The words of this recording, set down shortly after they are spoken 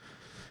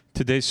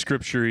Today's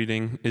scripture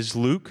reading is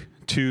Luke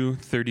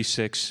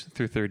 2:36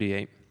 through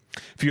 38.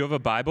 If you have a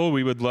Bible,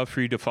 we would love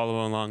for you to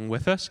follow along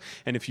with us.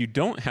 And if you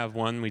don't have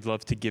one, we'd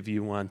love to give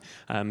you one.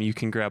 You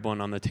can grab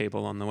one on the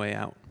table on the way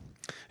out.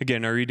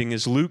 Again, our reading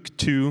is Luke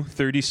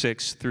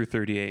 2:36 through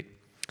 38.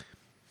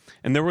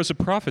 And there was a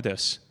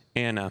prophetess,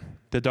 Anna,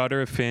 the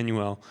daughter of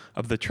Phanuel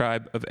of the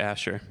tribe of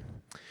Asher.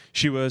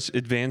 She was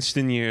advanced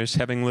in years,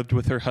 having lived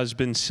with her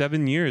husband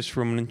 7 years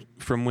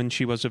from when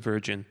she was a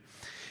virgin,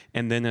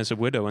 and then as a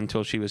widow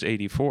until she was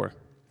 84.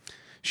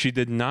 She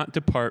did not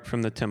depart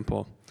from the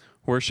temple,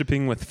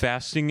 worshiping with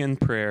fasting and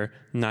prayer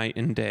night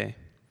and day.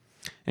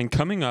 And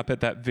coming up at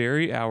that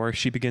very hour,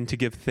 she began to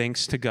give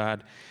thanks to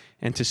God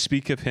and to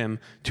speak of him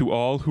to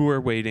all who are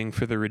waiting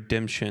for the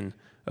redemption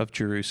of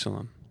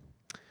Jerusalem.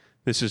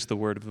 This is the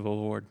word of the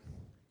Lord.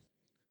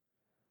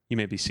 You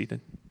may be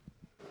seated.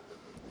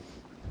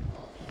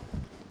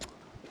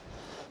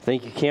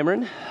 Thank you,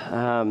 Cameron.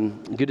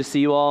 Good to see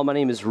you all. My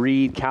name is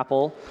Reed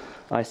Capel.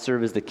 I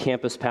serve as the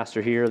campus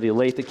pastor here, the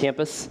Olathe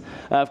campus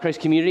of Christ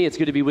Community. It's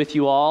good to be with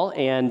you all.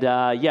 And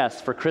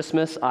yes, for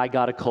Christmas, I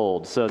got a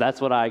cold. So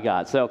that's what I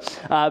got.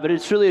 But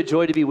it's really a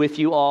joy to be with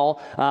you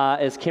all.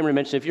 As Cameron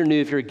mentioned, if you're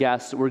new, if you're a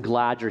guest, we're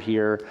glad you're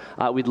here.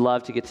 We'd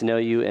love to get to know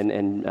you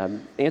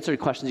and answer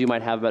questions you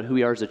might have about who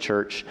we are as a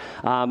church.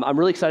 I'm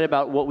really excited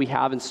about what we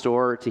have in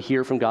store to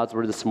hear from God's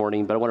word this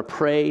morning. But I want to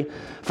pray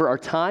for our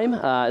time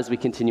as we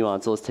continue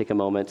on. So let's take a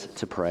moment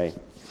to pray.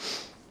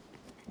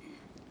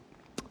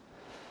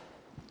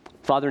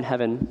 Father in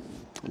heaven,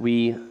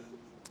 we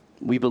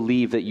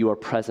believe that you are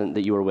present,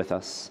 that you are with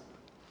us.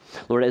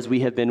 Lord, as we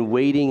have been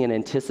waiting and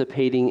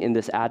anticipating in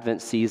this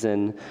Advent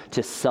season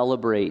to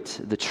celebrate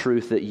the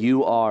truth that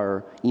you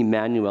are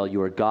Emmanuel, you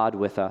are God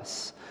with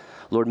us.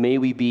 Lord, may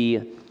we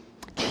be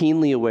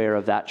keenly aware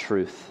of that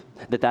truth,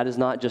 that is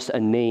not just a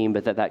name,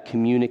 but that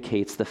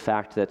communicates the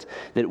fact that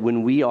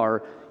when we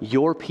are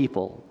your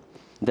people,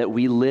 that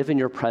we live in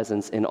your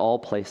presence in all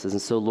places.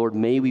 And so, Lord,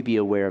 may we be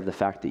aware of the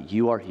fact that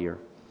you are here.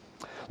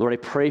 Lord, I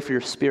pray for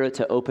your Spirit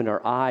to open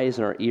our eyes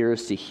and our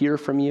ears to hear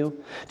from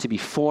you, to be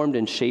formed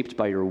and shaped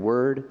by your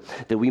word,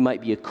 that we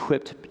might be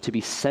equipped to be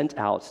sent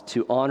out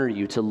to honor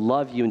you, to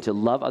love you, and to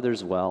love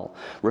others well,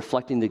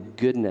 reflecting the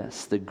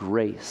goodness, the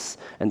grace,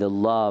 and the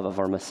love of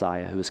our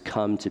Messiah who has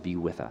come to be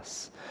with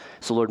us.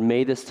 So, Lord,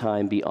 may this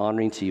time be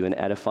honoring to you and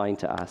edifying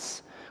to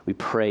us. We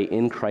pray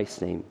in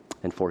Christ's name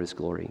and for his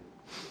glory.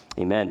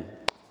 Amen.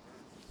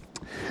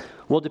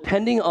 Well,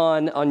 depending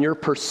on your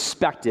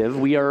perspective,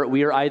 we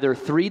are either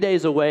 3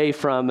 days away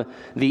from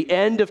the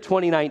end of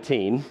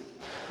 2019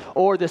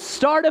 or the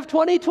start of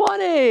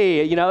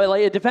 2020. You know,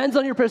 it depends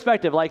on your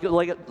perspective.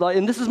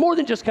 And this is more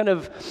than just kind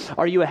of,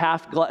 are you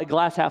a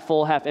glass half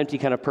full, half empty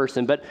kind of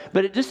person? But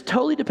it just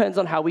totally depends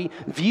on how we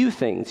view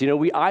things. You know,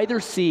 we either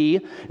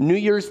see New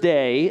Year's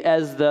Day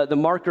as the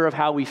marker of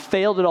how we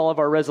failed at all of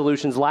our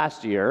resolutions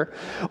last year,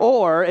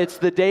 or it's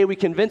the day we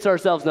convince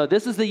ourselves, no,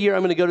 this is the year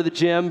I'm going to go to the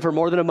gym for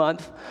more than a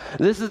month.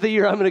 This is the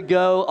year I'm going to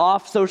go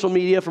off social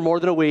media for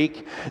more than a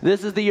week.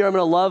 This is the year I'm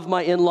going to love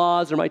my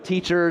in-laws or my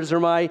teachers or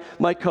my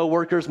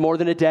coworkers more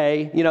than a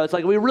day. You know, it's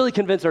like we really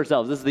convince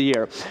ourselves this is the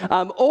year.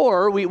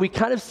 Or we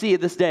kind of see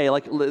it this day,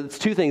 like it's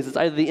two things. It's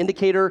either the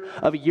indicator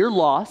of a year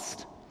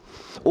lost,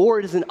 or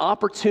it is an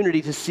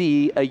opportunity to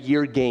see a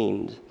year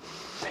gained.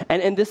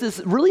 And this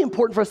is really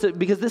important for us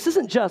because this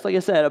isn't just, like I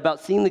said, about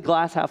seeing the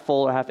glass half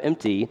full or half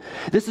empty.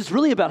 This is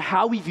really about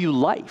how we view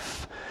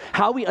life,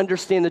 how we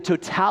understand the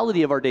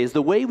totality of our days,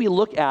 the way we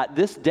look at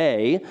this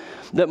day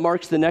that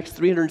marks the next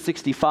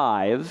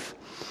 365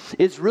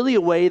 is really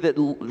a way that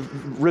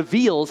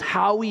reveals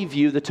how we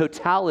view the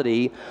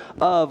totality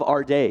of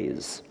our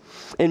days.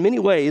 In many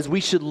ways,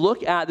 we should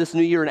look at this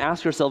new year and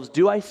ask ourselves,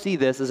 do I see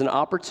this as an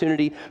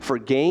opportunity for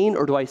gain,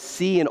 or do I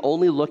see and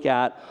only look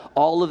at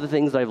all of the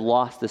things that I've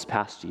lost this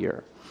past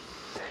year?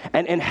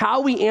 And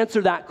how we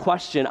answer that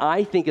question,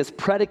 I think, is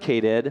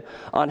predicated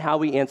on how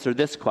we answer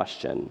this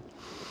question,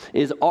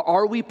 is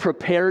are we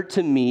prepared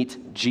to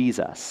meet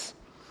Jesus?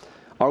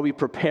 Are we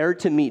prepared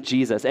to meet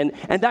Jesus? And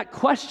that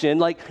question,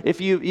 like, if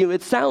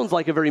it sounds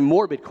like a very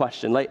morbid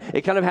question. Like,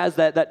 it kind of has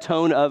that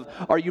tone of,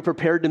 are you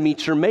prepared to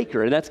meet your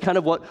maker? And that's kind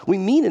of what we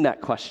mean in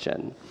that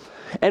question.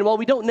 And while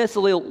we don't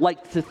necessarily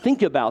like to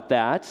think about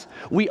that,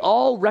 we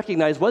all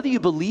recognize, whether you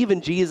believe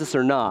in Jesus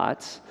or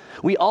not,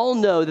 we all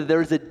know that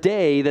there's a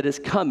day that is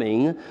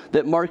coming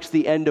that marks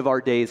the end of our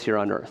days here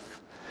on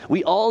earth.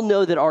 We all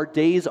know that our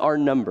days are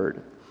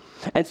numbered.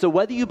 And so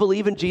whether you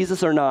believe in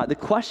Jesus or not, the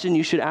question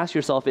you should ask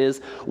yourself is,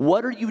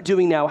 what are you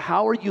doing now?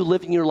 How are you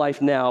living your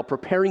life now,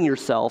 preparing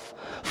yourself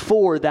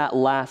for that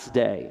last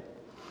day?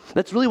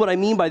 That's really what I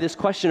mean by this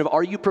question of,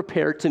 are you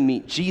prepared to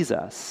meet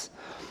Jesus?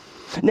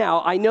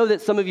 Now, I know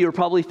that some of you are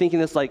probably thinking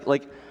this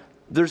like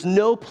there's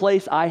no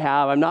place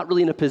I'm not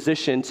really in a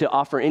position to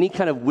offer any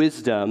kind of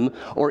wisdom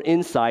or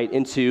insight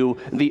into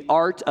the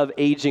art of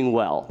aging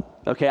well.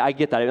 Okay, I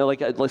get that. I know,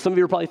 like some of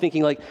you are probably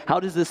thinking, like, how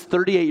does this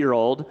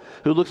 38-year-old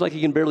who looks like he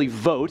can barely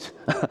vote,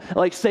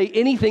 like, say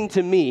anything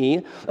to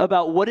me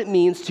about what it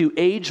means to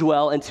age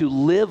well and to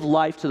live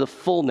life to the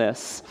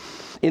fullness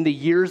in the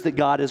years that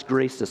God has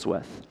graced us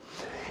with.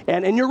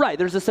 And you're right,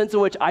 there's a sense in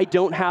which I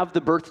don't have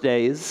the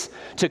birthdays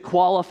to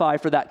qualify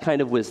for that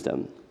kind of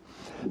wisdom.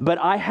 But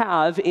I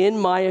have, in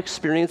my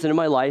experience and in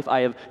my life,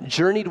 I have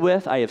journeyed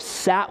with, I have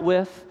sat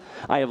with,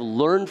 I have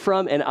learned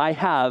from, and I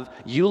have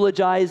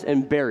eulogized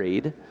and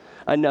buried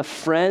enough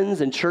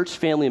friends and church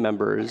family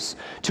members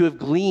to have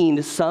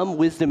gleaned some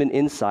wisdom and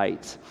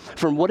insight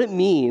from what it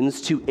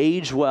means to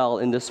age well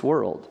in this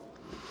world.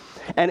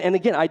 And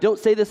again, I don't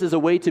say this as a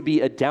way to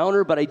be a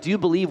downer, but I do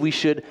believe we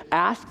should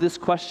ask this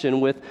question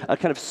with a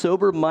kind of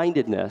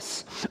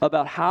sober-mindedness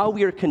about how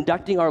we are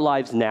conducting our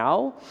lives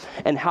now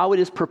and how it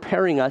is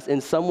preparing us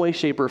in some way,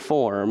 shape, or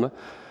form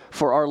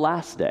for our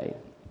last day.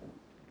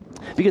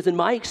 Because in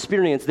my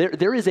experience,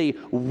 there is a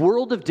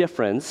world of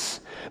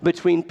difference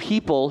between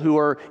people who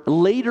are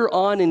later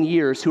on in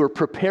years who are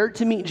prepared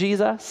to meet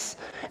Jesus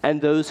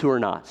and those who are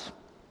not.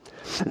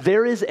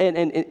 There is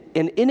an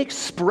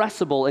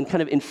inexpressible and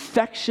kind of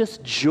infectious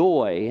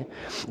joy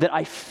that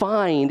I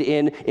find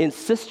in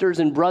sisters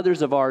and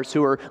brothers of ours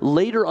who are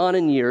later on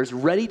in years,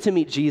 ready to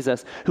meet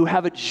Jesus, who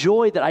have a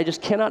joy that I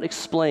just cannot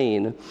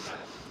explain.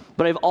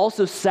 But I've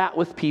also sat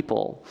with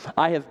people,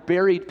 I have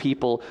buried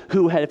people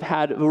who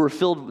were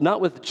filled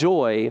not with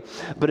joy,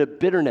 but a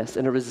bitterness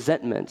and a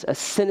resentment, a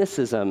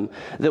cynicism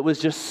that was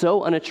just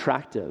so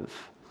unattractive.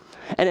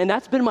 And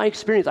that's been my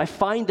experience. I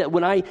find that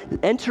when I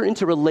enter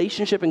into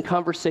relationship and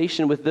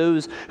conversation with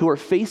those who are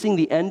facing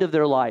the end of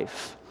their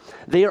life,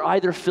 they are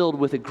either filled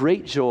with a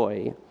great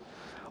joy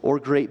or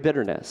great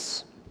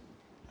bitterness.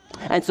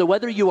 And so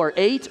whether you are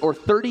 8 or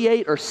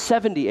 38 or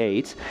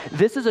 78,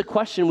 this is a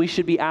question we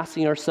should be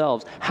asking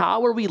ourselves.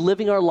 How are we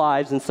living our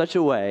lives in such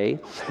a way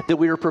that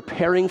we are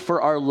preparing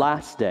for our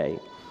last day?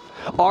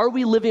 Are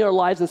we living our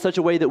lives in such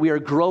a way that we are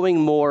growing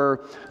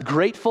more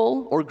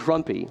grateful or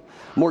grumpy,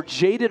 more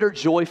jaded or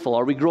joyful?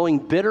 Are we growing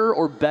bitter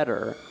or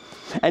better?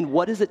 And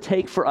what does it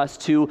take for us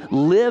to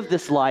live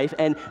this life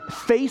and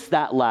face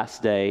that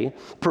last day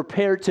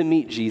prepared to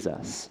meet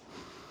Jesus?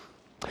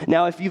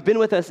 Now, if you've been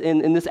with us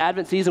in this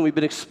Advent season, we've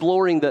been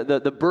exploring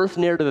the birth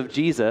narrative of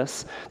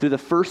Jesus through the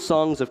first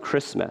songs of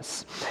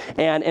Christmas.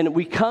 And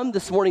we come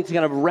this morning to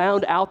kind of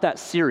round out that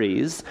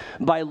series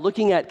by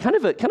looking at kind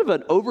of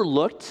an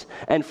overlooked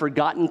and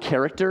forgotten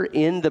character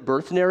in the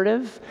birth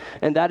narrative,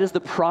 and that is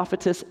the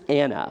prophetess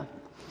Anna.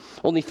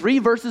 Only 3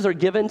 verses are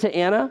given to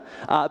Anna,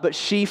 but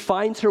she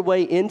finds her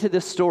way into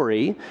this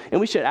story, and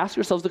we should ask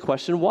ourselves the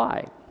question,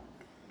 why?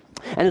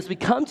 And as we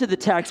come to the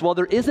text, while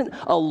there isn't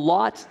a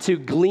lot to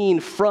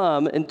glean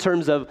from in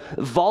terms of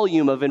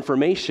volume of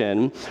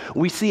information,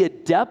 we see a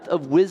depth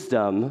of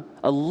wisdom,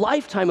 a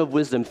lifetime of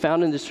wisdom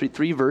found in these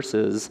 3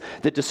 verses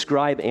that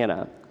describe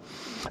Anna.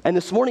 And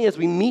this morning, as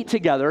we meet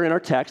together in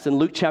our text in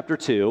Luke chapter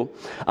 2,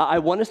 I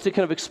want us to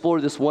kind of explore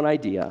this one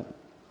idea,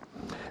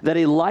 that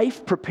a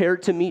life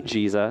prepared to meet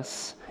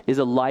Jesus is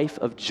a life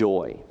of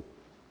joy.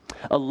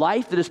 A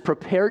life that is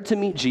prepared to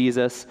meet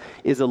Jesus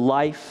is a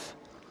life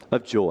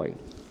of joy.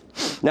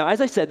 Now,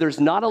 as I said,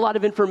 there's not a lot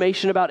of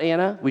information about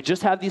Anna. We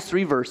just have these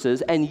 3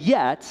 verses, and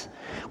yet,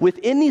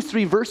 within these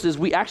 3 verses,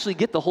 we actually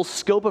get the whole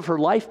scope of her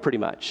life pretty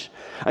much.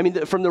 I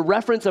mean, from the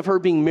reference of her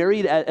being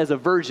married as a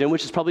virgin,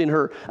 which is probably in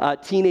her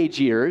teenage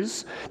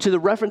years, to the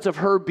reference of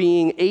her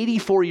being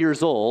 84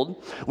 years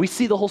old, we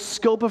see the whole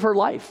scope of her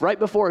life right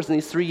before us in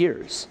these 3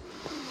 years.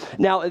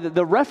 Now,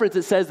 the reference,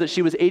 it says that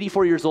she was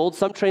 84 years old.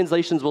 Some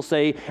translations will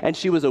say, and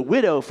she was a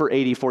widow for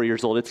 84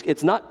 years old.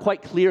 It's not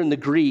quite clear in the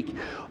Greek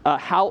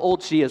how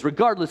old she is.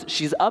 Regardless,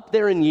 she's up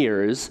there in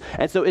years,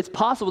 and so it's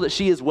possible that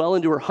she is well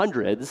into her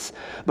hundreds,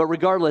 but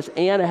regardless,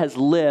 Anna has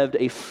lived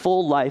a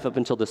full life up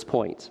until this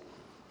point.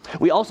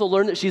 We also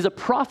learn that she's a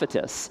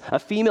prophetess, a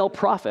female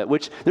prophet,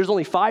 which there's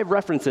only 5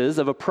 references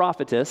of a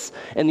prophetess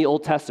in the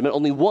Old Testament,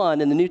 only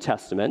 1 in the New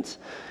Testament,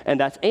 and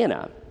that's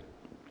Anna.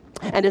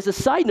 And as a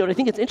side note, I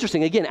think it's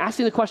interesting, again,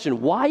 asking the question,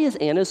 why is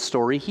Anna's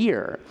story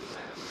here?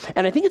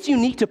 And I think it's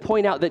unique to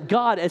point out that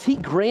God, as he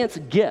grants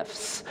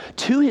gifts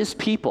to his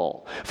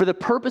people for the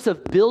purpose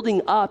of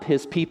building up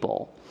his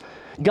people,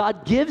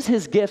 God gives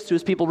his gifts to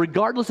his people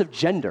regardless of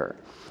gender.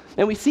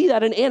 And we see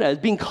that in Anna as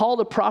being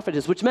called a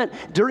prophetess, which meant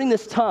during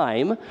this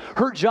time,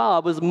 her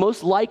job was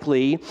most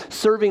likely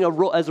serving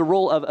as a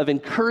role of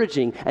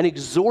encouraging and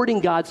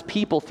exhorting God's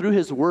people through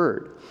his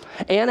word.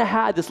 Anna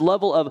had this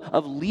level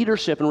of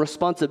leadership and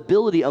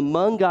responsibility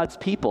among God's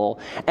people,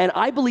 and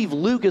I believe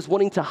Luke is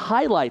wanting to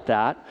highlight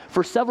that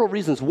for several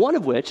reasons, one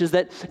of which is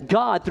that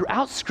God,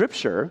 throughout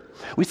Scripture,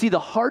 we see the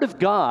heart of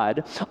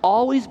God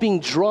always being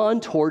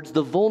drawn towards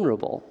the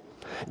vulnerable,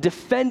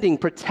 defending,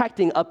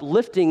 protecting,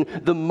 uplifting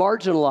the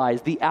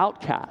marginalized, the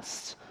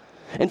outcasts.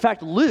 In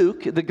fact,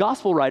 Luke, the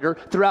gospel writer,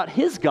 throughout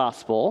his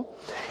gospel,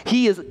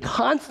 he is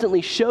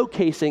constantly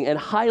showcasing and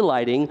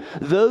highlighting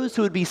those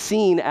who would be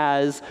seen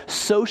as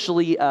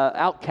socially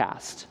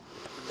outcast.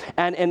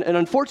 And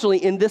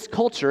unfortunately, in this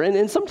culture,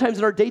 and sometimes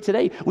in our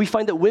day-to-day, we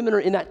find that women are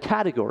in that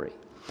category.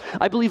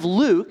 I believe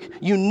Luke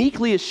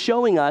uniquely is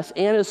showing us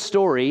Anna's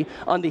story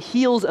on the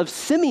heels of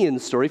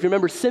Simeon's story. If you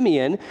remember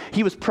Simeon,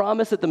 he was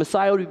promised that the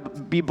Messiah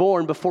would be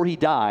born before he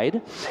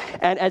died.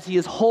 And as he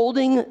is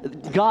holding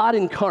God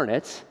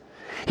incarnate,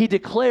 he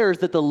declares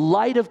that the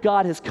light of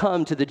God has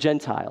come to the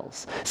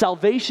Gentiles,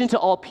 salvation to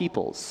all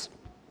peoples.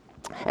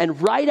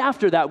 And right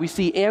after that, we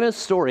see Anna's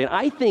story. And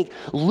I think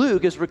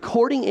Luke is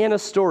recording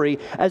Anna's story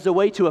as a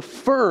way to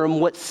affirm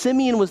what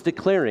Simeon was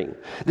declaring.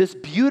 This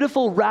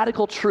beautiful,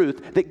 radical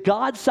truth that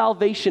God's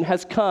salvation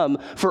has come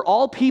for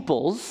all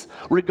peoples,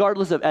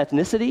 regardless of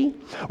ethnicity,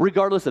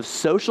 regardless of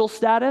social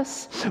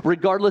status,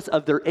 regardless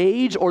of their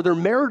age or their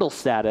marital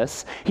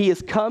status. He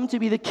has come to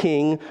be the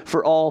king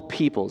for all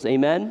peoples.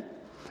 Amen?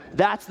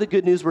 That's the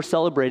good news we're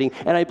celebrating.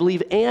 And I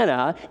believe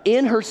Anna,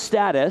 in her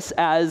status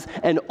as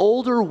an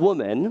older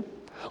woman,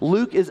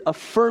 Luke is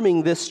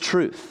affirming this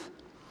truth.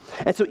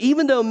 And so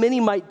even though many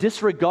might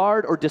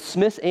disregard or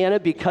dismiss Anna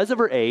because of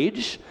her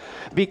age,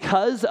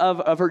 because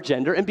of her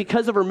gender, and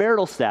because of her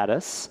marital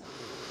status,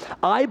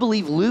 I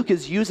believe Luke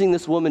is using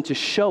this woman to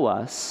show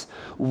us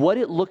what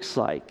it looks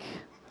like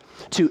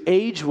to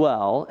age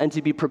well and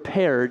to be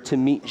prepared to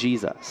meet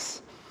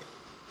Jesus.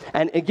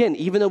 And again,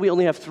 even though we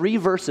only have 3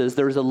 verses,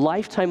 there is a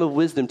lifetime of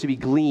wisdom to be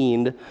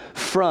gleaned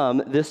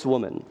from this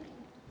woman.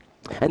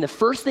 And the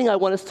first thing I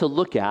want us to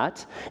look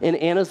at in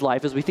Anna's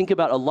life as we think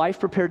about a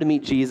life prepared to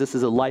meet Jesus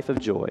is a life of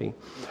joy.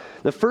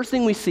 The first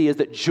thing we see is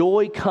that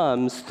joy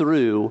comes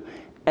through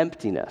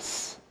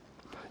emptiness.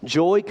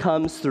 Joy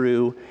comes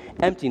through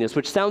emptiness,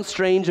 which sounds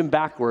strange and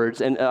backwards,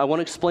 and I want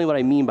to explain what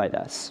I mean by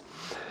this.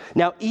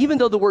 Now, even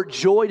though the word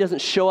joy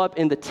doesn't show up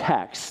in the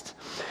text,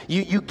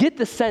 you get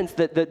the sense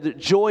that the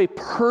joy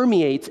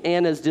permeates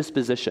Anna's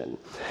disposition.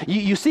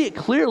 You see it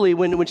clearly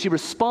when she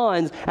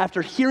responds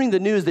after hearing the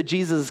news that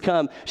Jesus has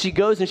come. She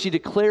goes and she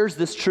declares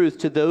this truth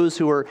to those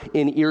who are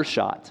in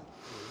earshot.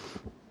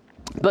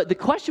 But the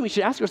question we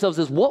should ask ourselves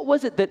is, what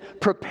was it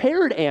that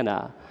prepared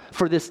Anna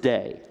for this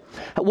day?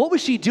 What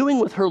was she doing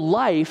with her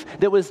life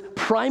that was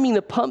priming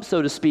the pump,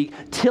 so to speak,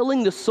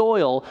 tilling the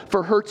soil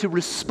for her to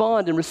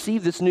respond and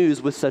receive this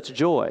news with such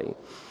joy?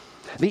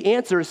 The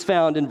answer is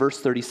found in verse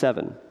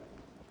 37.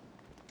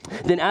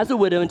 Then as a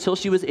widow until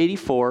she was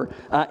 84,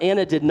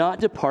 Anna did not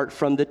depart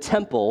from the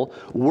temple,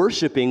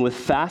 worshiping with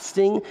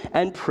fasting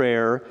and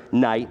prayer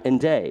night and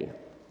day.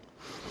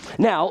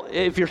 Now,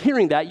 if you're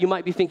hearing that, you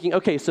might be thinking,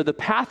 okay, so the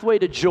pathway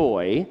to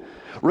joy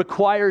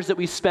requires that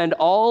we spend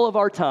all of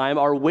our time,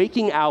 our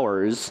waking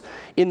hours,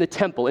 in the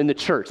temple, in the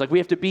church. Like we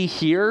have to be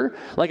here,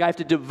 like I have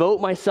to devote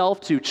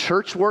myself to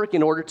church work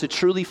in order to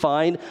truly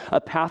find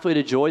a pathway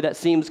to joy. That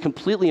seems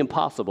completely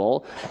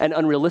impossible and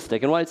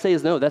unrealistic. And what I'd say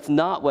is, no, that's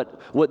not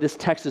what this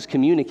text is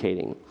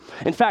communicating.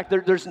 In fact,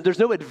 there's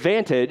no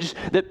advantage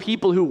that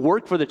people who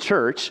work for the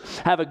church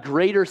have a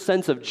greater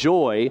sense of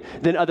joy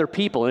than other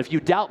people. And if you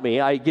doubt me,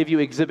 I give you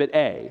Exhibit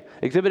A.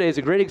 Exhibit A is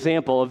a great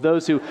example of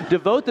those who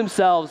devote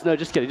themselves. No,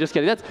 just kidding.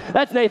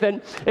 That's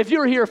Nathan. If you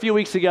were here a few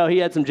weeks ago, he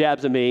had some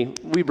jabs at me.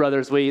 We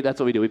brothers, that's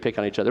what we do. We pick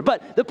on each other.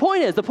 But the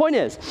point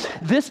is,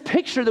 this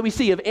picture that we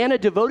see of Anna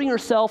devoting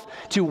herself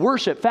to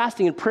worship,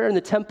 fasting, and prayer in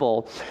the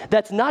temple,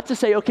 that's not to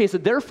say, okay, so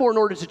therefore in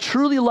order to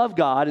truly love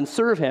God and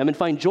serve him and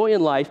find joy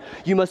in life,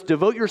 you must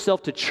devote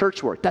yourself to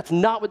church work. That's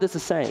not what this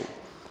is saying.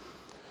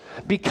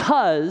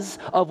 Because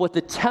of what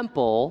the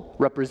temple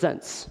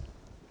represents.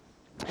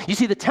 You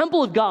see, the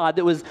temple of God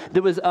that was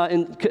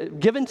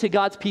given to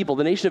God's people,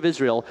 the nation of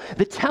Israel,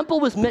 the temple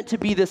was meant to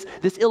be this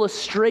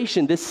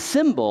illustration, this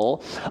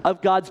symbol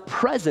of God's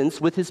presence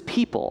with his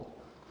people.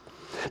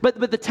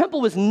 But the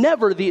temple was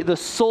never the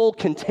sole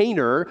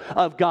container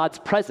of God's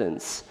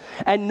presence.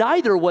 And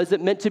neither was it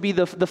meant to be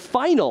the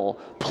final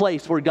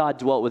place where God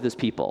dwelt with his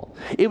people.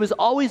 It was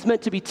always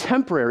meant to be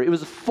temporary. It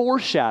was a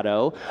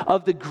foreshadow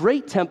of the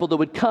great temple that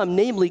would come,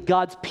 namely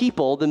God's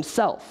people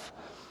themselves.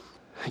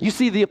 You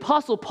see, the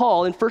Apostle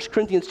Paul in 1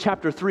 Corinthians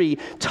chapter 3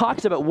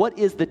 talks about what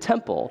is the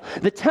temple.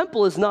 The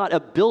temple is not a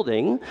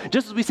building.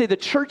 Just as we say the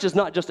church is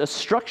not just a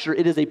structure,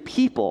 it is a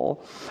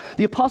people.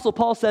 The Apostle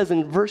Paul says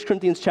in 1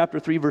 Corinthians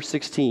chapter 3, verse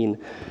 16,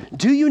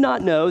 "Do you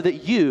not know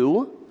that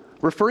you,"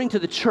 referring to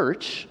the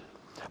church,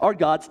 "are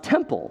God's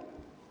temple,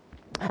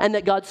 and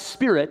that God's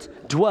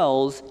Spirit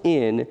dwells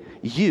in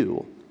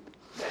you?"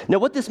 Now,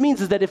 what this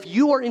means is that if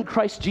you are in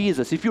Christ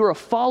Jesus, if you are a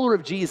follower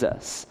of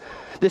Jesus,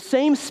 the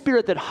same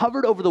Spirit that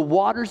hovered over the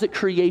waters at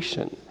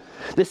creation,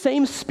 the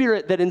same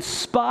Spirit that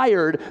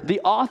inspired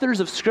the authors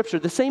of Scripture,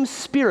 the same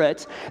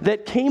Spirit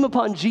that came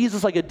upon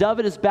Jesus like a dove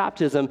at his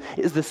baptism,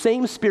 is the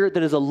same Spirit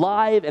that is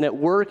alive and at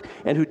work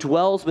and who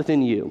dwells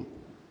within you.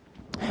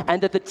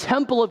 And that the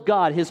temple of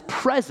God, his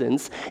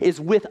presence, is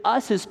with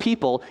us, his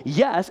people,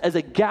 yes, as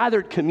a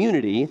gathered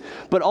community,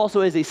 but also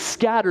as a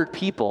scattered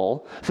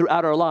people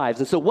throughout our lives.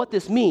 And so what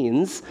this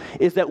means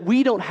is that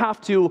we don't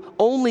have to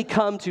only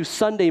come to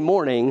Sunday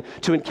morning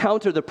to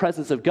encounter the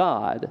presence of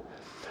God.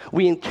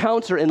 We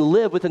encounter and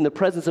live within the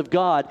presence of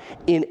God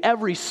in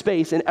every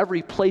space, in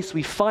every place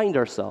we find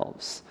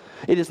ourselves.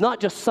 It is not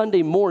just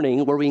Sunday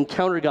morning where we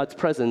encounter God's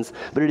presence,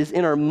 but it is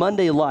in our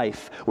Monday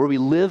life where we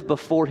live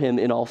before him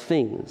in all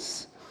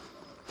things.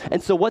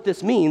 And so what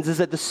this means is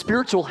that the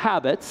spiritual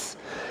habits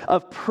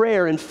of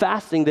prayer and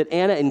fasting that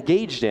Anna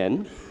engaged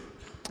in,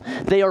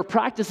 they are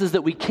practices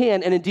that we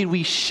can, and indeed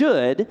we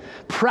should,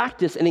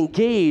 practice and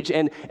engage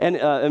and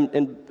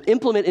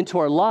implement into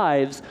our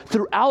lives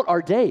throughout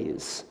our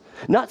days,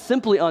 not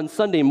simply on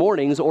Sunday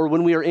mornings or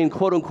when we are in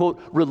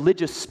quote-unquote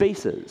religious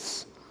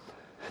spaces.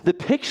 The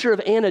picture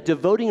of Anna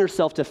devoting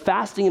herself to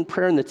fasting and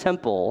prayer in the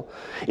temple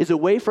is a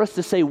way for us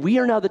to say we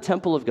are now the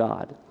temple of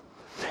God.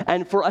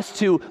 And for us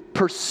to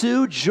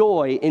pursue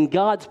joy in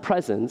God's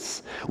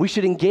presence, we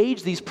should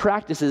engage these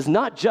practices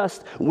not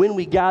just when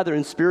we gather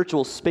in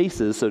spiritual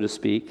spaces, so to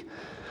speak,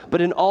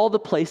 but in all the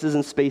places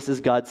and spaces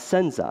God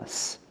sends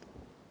us.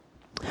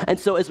 And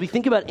so as we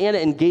think about Anna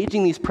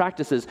engaging these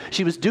practices,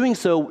 she was doing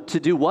so to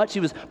do what?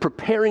 She was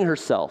preparing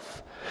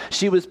herself.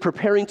 She was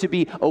preparing to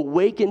be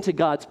awakened to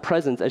God's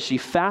presence as she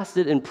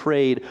fasted and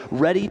prayed,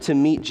 ready to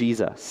meet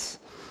Jesus.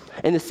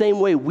 In the same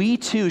way, we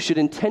too should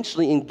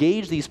intentionally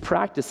engage these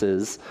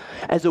practices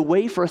as a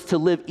way for us to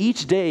live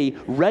each day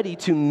ready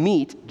to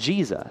meet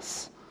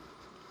Jesus.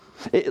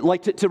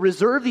 To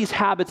reserve these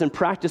habits and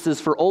practices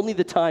for only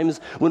the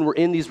times when we're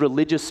in these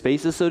religious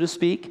spaces, so to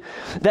speak,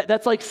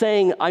 that's like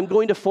saying, I'm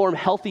going to form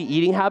healthy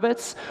eating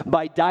habits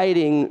by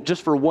dieting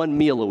just for one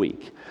meal a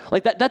week.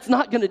 That's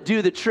not going to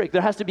do the trick.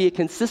 There has to be a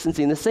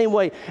consistency. In the same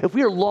way, if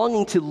we are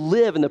longing to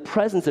live in the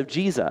presence of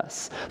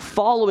Jesus,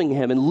 following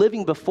him and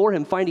living before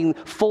him, finding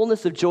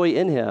fullness of joy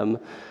in him,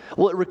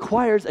 well, it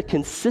requires a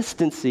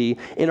consistency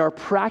in our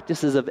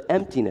practices of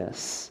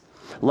emptiness,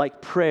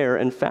 like prayer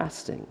and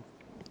fasting.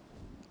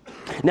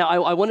 Now,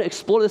 I want to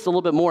explore this a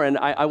little bit more, and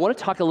I want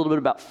to talk a little bit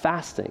about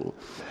fasting.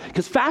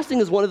 Because fasting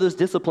is one of those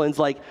disciplines,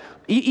 like,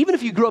 even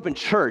if you grew up in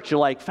church, you're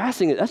like,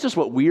 fasting, that's just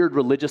what weird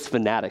religious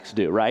fanatics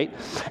do, right?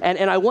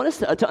 And I want us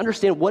to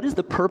understand what is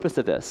the purpose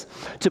of this.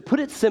 To put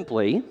it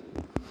simply,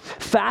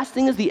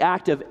 fasting is the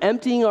act of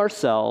emptying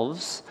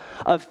ourselves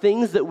of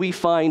things that we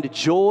find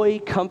joy,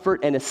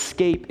 comfort, and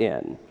escape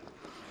in.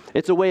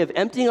 It's a way of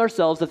emptying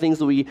ourselves of things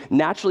that we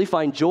naturally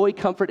find joy,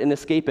 comfort, and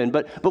escape in.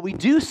 But we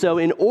do so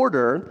in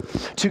order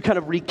to kind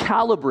of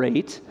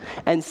recalibrate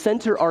and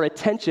center our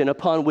attention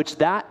upon which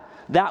that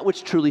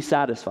which truly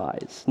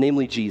satisfies,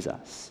 namely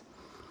Jesus.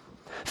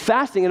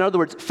 Fasting, in other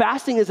words,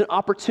 fasting is an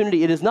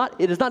opportunity. It is not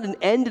an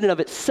end in and of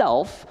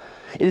itself.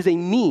 It is a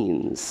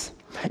means.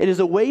 It is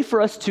a way for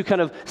us to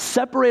kind of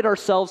separate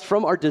ourselves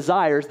from our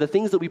desires, the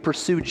things that we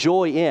pursue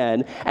joy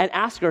in, and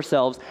ask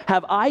ourselves,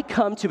 have I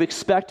come to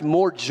expect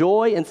more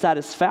joy and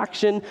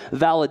satisfaction,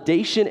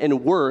 validation,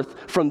 and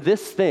worth from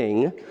this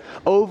thing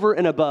over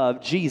and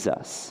above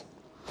Jesus?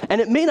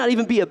 And it may not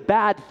even be a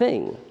bad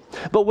thing,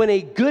 but when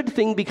a good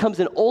thing becomes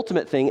an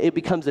ultimate thing, it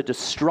becomes a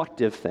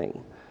destructive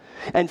thing.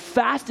 And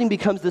fasting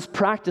becomes this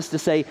practice to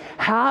say,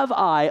 have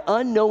I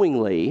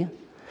unknowingly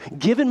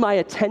given my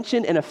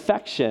attention and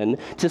affection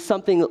to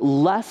something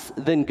less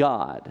than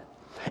God,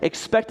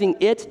 expecting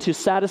it to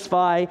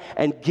satisfy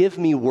and give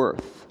me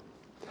worth?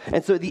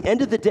 And so at the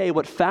end of the day,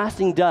 what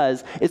fasting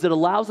does is it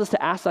allows us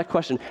to ask that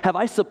question, have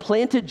I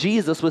supplanted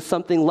Jesus with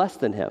something less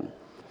than him?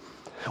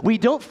 We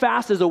don't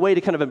fast as a way to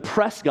kind of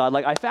impress God,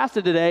 like I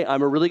fasted today,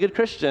 I'm a really good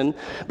Christian,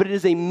 but it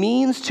is a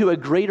means to a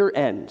greater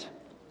end.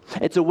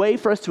 It's a way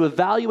for us to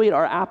evaluate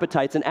our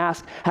appetites and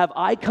ask, have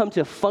I come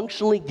to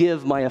functionally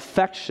give my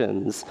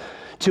affections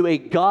to a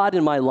God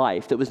in my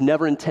life that was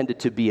never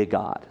intended to be a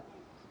God?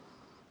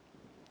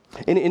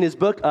 In his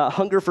book,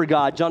 Hunger for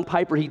God, John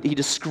Piper, he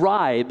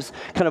describes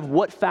kind of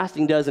what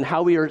fasting does and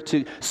how we are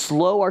to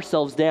slow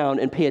ourselves down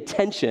and pay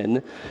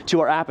attention to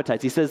our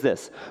appetites. He says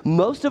this,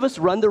 most of us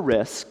run the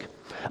risk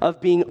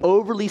of being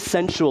overly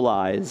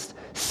sensualized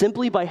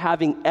simply by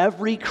having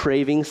every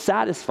craving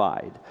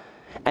satisfied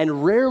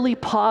and rarely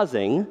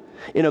pausing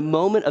in a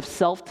moment of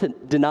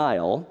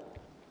self-denial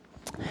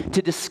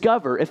to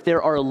discover if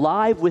there are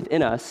alive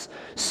within us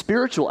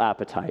spiritual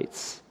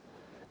appetites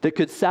that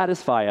could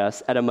satisfy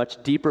us at a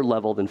much deeper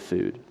level than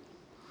food.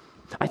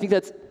 I think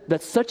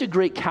that's such a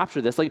great capture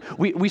of this. Like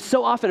we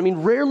so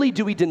often, rarely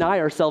do we deny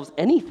ourselves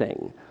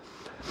anything.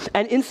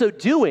 And in so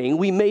doing,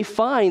 we may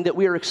find that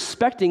we are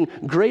expecting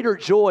greater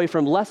joy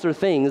from lesser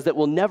things that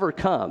will never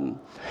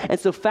come. And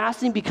so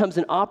fasting becomes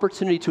an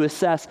opportunity to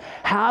assess,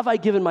 have I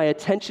given my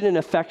attention and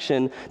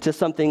affection to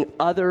something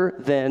other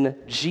than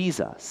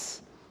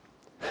Jesus?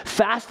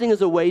 Fasting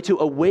is a way to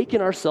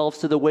awaken ourselves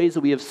to the ways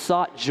that we have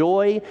sought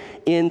joy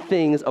in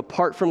things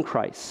apart from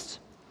Christ.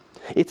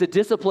 It's a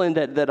discipline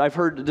that I've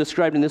heard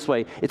described in this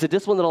way. It's a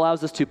discipline that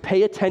allows us to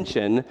pay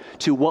attention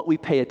to what we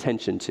pay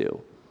attention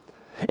to.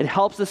 It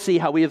helps us see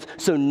how we have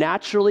so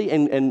naturally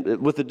and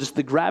with just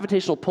the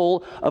gravitational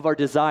pull of our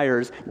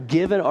desires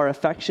given our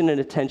affection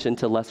and attention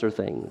to lesser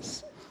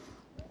things.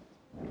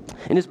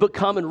 In his book,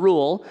 Common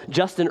Rule,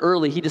 Justin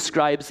Earley, he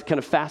describes kind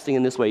of fasting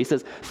in this way. He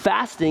says,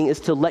 fasting is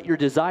to let your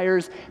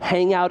desires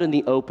hang out in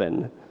the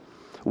open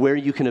where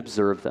you can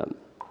observe them.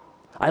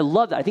 I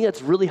love that. I think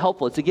that's really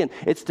helpful.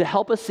 It's to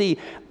help us see,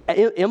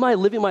 am I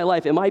living my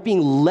life? Am I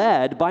being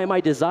led by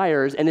my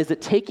desires? And is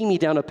it taking me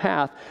down a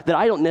path that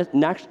I don't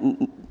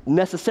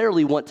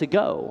necessarily want to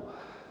go?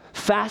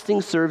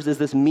 Fasting serves as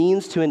this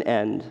means to an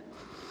end.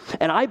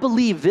 And I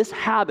believe this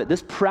habit,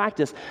 this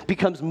practice,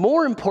 becomes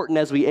more important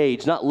as we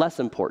age, not less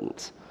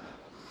important.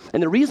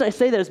 And the reason I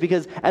say that is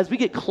because as we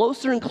get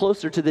closer and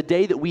closer to the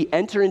day that we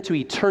enter into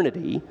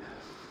eternity,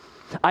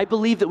 I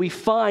believe that we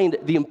find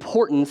the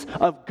importance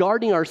of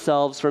guarding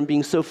ourselves from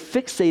being so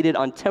fixated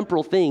on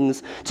temporal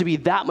things to be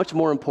that much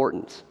more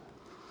important.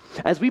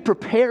 As we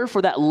prepare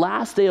for that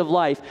last day of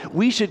life,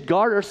 we should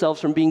guard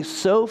ourselves from being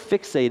so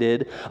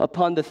fixated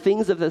upon the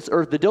things of this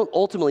earth that don't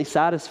ultimately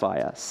satisfy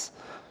us.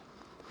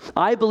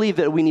 I believe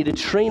that we need to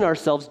train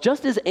ourselves,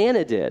 just as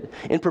Anna did,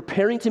 in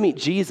preparing to meet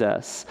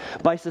Jesus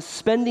by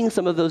suspending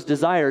some of those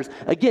desires,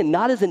 again,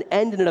 not as an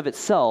end in and of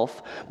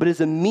itself, but as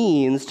a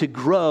means to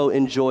grow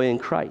in joy in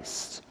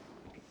Christ.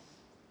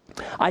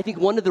 I think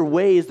one of the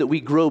ways that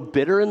we grow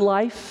bitter in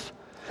life,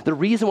 the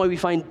reason why we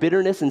find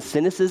bitterness and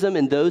cynicism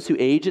in those who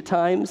age at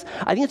times,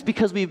 I think it's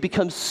because we've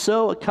become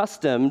so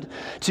accustomed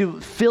to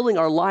filling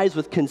our lives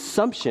with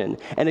consumption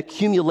and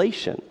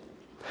accumulation.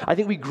 I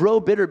think we grow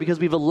bitter because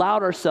we've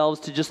allowed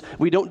ourselves to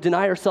we don't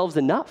deny ourselves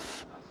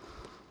enough.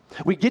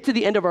 We get to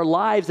the end of our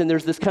lives and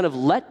there's this kind of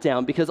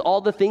letdown because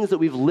all the things that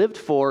we've lived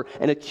for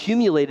and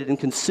accumulated and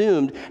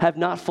consumed have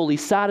not fully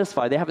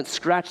satisfied. They haven't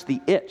scratched the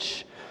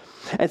itch.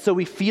 And so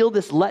we feel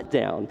this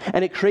letdown,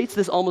 and it creates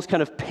this almost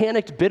kind of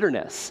panicked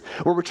bitterness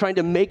where we're trying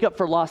to make up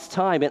for lost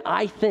time. And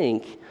I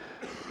think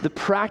the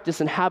practice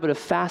and habit of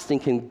fasting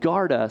can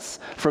guard us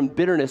from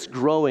bitterness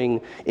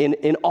growing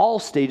in all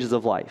stages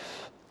of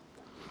life.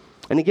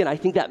 And again, I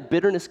think that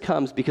bitterness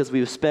comes because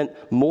we've spent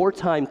more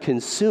time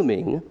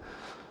consuming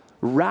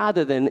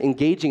rather than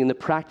engaging in the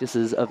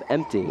practices of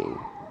emptying.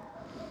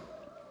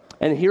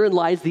 And herein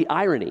lies the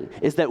irony,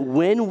 is that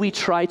when we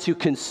try to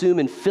consume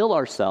and fill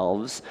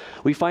ourselves,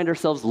 we find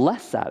ourselves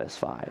less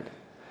satisfied.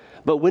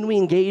 But when we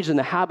engage in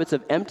the habits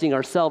of emptying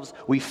ourselves,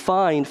 we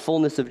find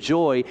fullness of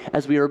joy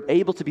as we are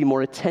able to be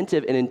more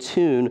attentive and in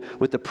tune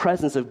with the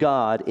presence of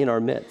God in our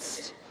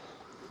midst.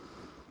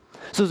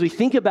 So as we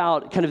think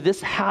about kind of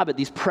this habit,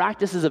 these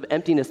practices of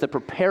emptiness that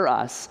prepare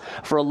us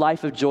for a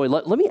life of joy,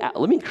 let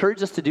me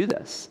encourage us to do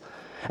this.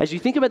 As you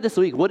think about this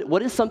week,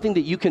 what is something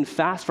that you can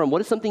fast from?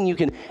 What is something you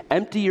can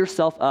empty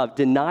yourself of,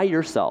 deny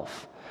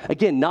yourself?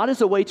 Again, not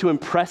as a way to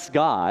impress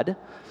God,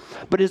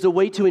 but as a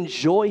way to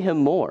enjoy Him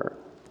more.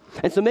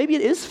 And so maybe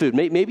it is food.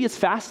 Maybe it's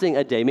fasting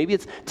a day. Maybe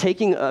it's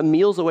taking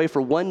meals away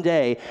for one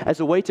day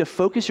as a way to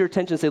focus your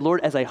attention and say,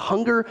 Lord, as I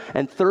hunger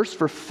and thirst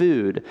for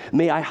food,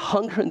 may I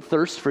hunger and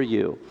thirst for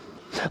you.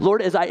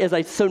 Lord, as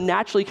I so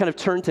naturally kind of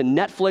turn to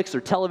Netflix or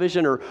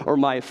television or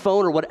my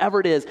phone or whatever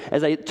it is,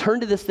 as I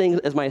turn to this thing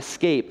as my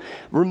escape,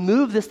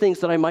 remove this thing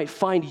so that I might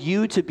find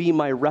you to be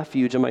my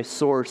refuge and my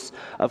source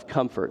of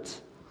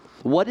comfort.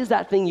 What is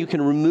that thing you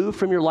can remove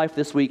from your life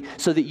this week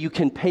so that you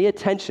can pay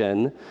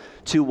attention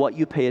to what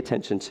you pay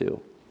attention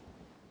to?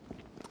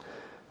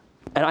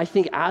 And I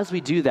think as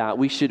we do that,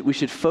 we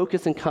should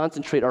focus and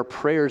concentrate our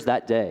prayers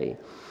that day.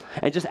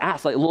 And just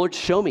ask, like, Lord,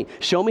 show me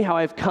how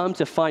I've come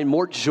to find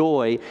more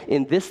joy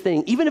in this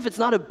thing, even if it's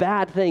not a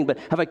bad thing, but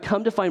have I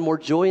come to find more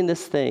joy in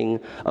this thing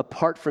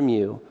apart from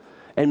you?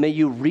 And may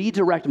you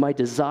redirect my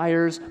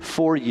desires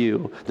for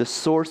you, the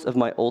source of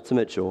my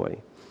ultimate joy.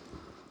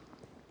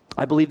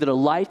 I believe that a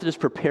life that is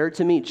prepared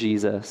to meet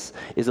Jesus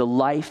is a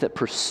life that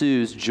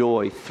pursues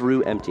joy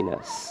through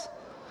emptiness.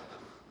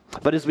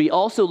 But as we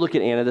also look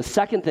at Anna, the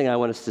second thing I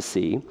want us to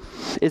see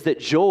is that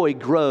joy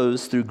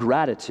grows through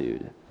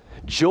gratitude.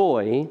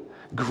 Joy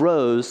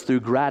grows through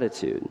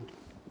gratitude.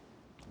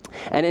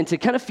 And to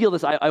kind of feel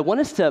this, I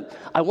want us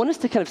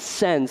to kind of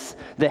sense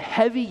the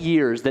heavy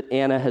years that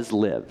Anna has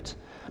lived.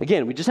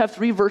 Again, we just have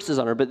 3 verses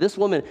on her, but this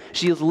woman,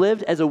 she has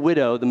lived as a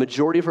widow the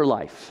majority of her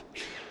life.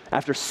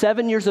 After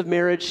 7 years of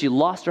marriage, she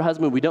lost her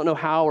husband. We don't know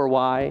how or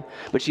why,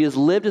 but she has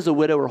lived as a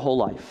widow her whole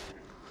life.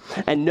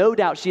 And no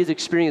doubt she has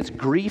experienced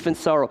grief and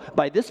sorrow.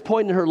 By this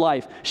point in her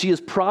life, she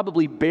has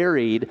probably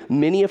buried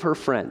many of her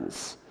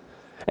friends.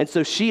 And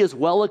so she is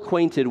well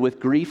acquainted with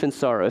grief and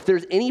sorrow. If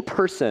there's any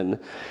person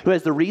who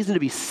has the reason to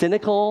be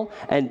cynical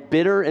and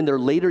bitter in their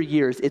later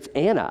years, it's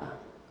Anna.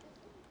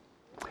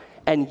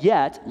 And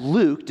yet,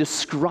 Luke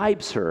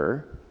describes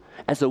her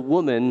as a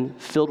woman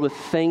filled with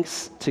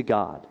thanks to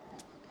God.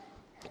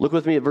 Look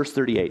with me at verse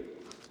 38.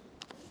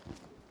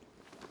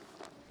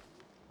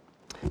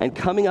 And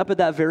coming up at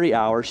that very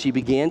hour, she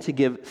began to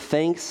give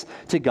thanks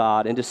to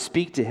God and to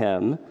speak to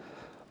him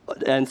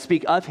and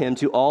speak of him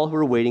to all who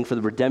are waiting for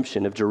the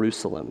redemption of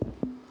Jerusalem.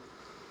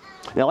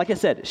 Now, like I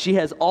said, she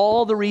has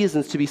all the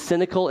reasons to be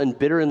cynical and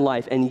bitter in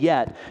life, and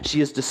yet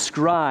she is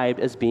described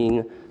as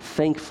being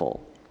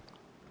thankful.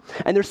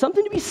 And there's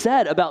something to be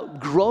said about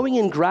growing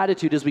in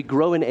gratitude as we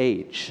grow in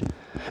age.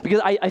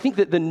 Because I think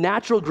that the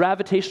natural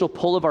gravitational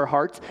pull of our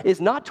hearts is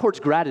not towards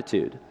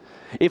gratitude.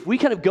 If we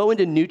kind of go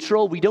into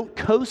neutral, we don't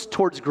coast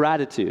towards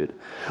gratitude.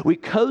 We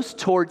coast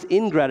towards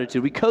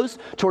ingratitude. We coast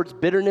towards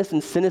bitterness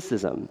and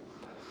cynicism.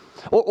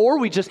 Or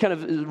we just kind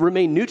of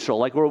remain neutral,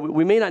 like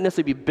we may not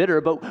necessarily be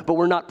bitter, but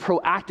we're not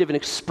proactive in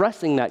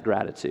expressing that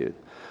gratitude.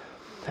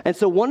 And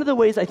so one of the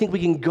ways I think we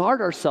can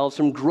guard ourselves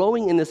from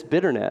growing in this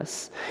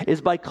bitterness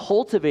is by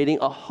cultivating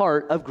a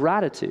heart of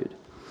gratitude.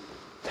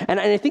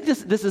 And I think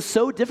this is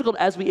so difficult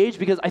as we age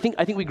because I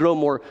think we grow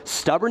more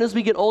stubborn as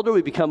we get older.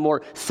 We become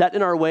more set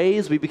in our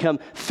ways. We become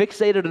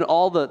fixated on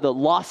all the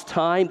lost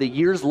time, the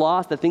years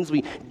lost, the things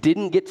we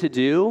didn't get to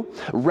do,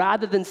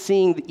 rather than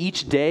seeing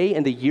each day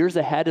and the years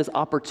ahead as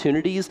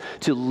opportunities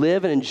to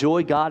live and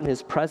enjoy God and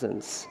His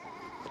presence.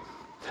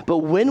 But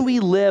when we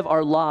live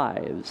our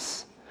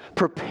lives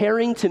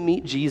preparing to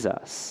meet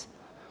Jesus,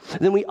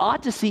 then we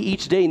ought to see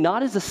each day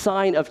not as a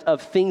sign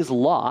of things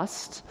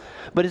lost,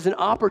 but as an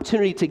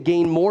opportunity to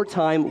gain more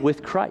time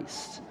with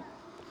Christ.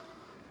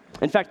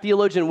 In fact,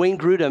 theologian Wayne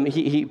Grudem,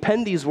 he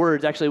penned these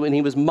words actually when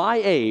he was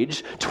my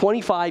age,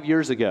 25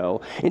 years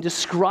ago, in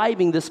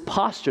describing this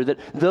posture that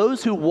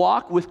those who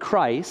walk with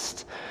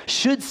Christ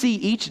should see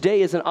each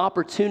day as an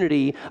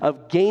opportunity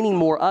of gaining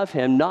more of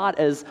Him, not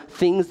as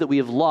things that we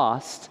have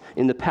lost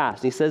in the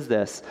past. And he says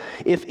this: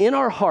 if in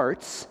our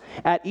hearts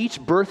at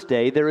each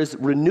birthday there is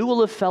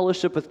renewal of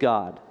fellowship with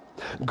God,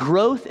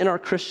 growth in our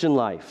Christian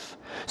life,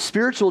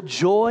 spiritual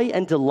joy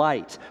and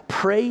delight,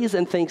 praise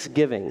and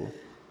thanksgiving,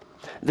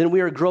 then we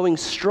are growing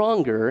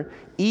stronger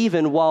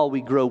even while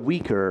we grow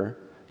weaker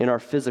in our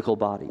physical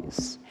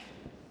bodies.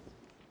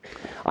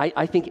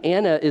 I think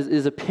Anna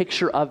is a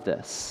picture of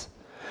this.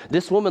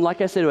 This woman,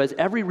 like I said, who has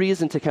every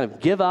reason to kind of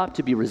give up,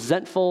 to be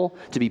resentful,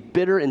 to be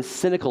bitter and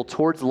cynical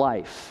towards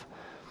life,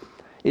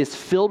 is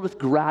filled with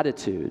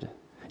gratitude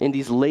in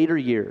these later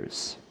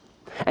years.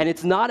 And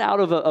it's not out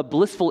of a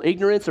blissful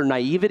ignorance or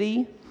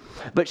naivety,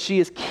 but she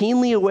is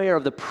keenly aware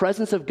of the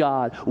presence of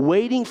God,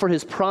 waiting for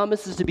His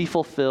promises to be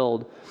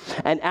fulfilled.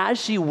 And as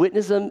she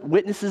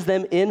witnesses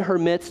them in her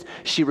midst,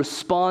 she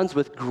responds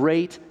with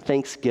great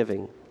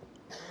thanksgiving.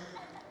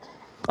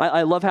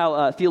 I love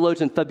how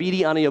theologian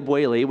Thabiti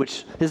Anyabwile,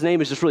 which his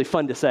name is just really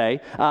fun to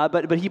say,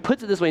 but he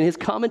puts it this way in his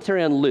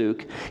commentary on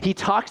Luke. He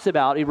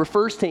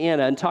refers to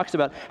Anna and talks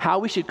about how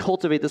we should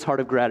cultivate this heart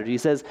of gratitude. He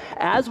says,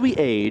 as we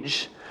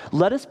age,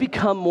 let us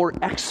become more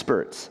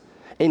expert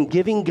in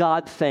giving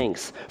God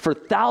thanks for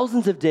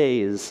thousands of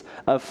days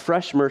of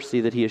fresh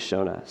mercy that He has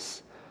shown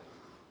us.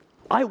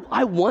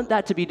 I want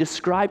that to be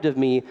described of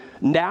me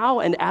now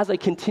and as I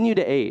continue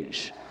to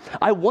age.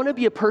 I want to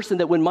be a person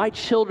that when my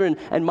children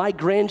and my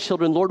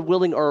grandchildren, Lord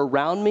willing, are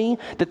around me,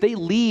 that they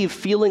leave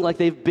feeling like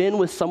they've been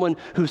with someone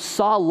who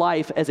saw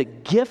life as a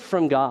gift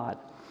from God.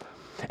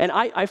 And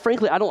I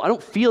frankly, I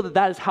don't feel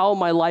that is how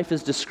my life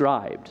is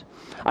described.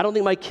 I don't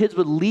think my kids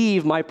would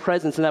leave my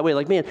presence in that way.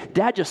 Like, man,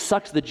 Dad just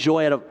sucks the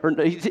joy out of, or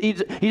he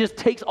just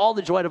takes all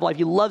the joy out of life.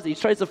 He loves it. He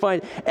tries to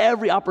find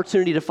every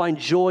opportunity to find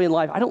joy in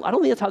life. I don't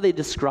think that's how they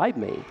describe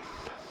me.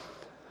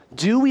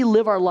 Do we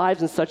live our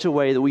lives in such a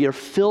way that we are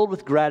filled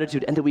with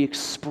gratitude and that we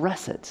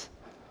express it?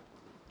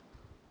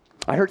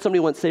 I heard somebody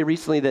once say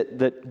recently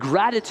that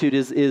gratitude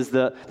is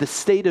the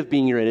state of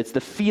being you're in. It's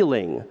the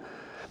feeling.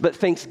 But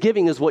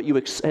thanksgiving is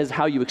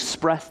how you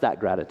express that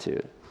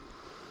gratitude.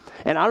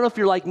 And I don't know if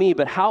you're like me,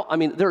 but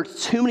there are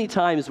too many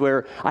times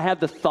where I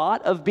have the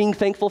thought of being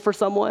thankful for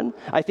someone.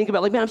 I think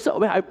about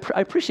I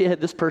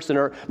appreciate this person,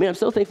 or man, I'm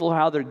so thankful for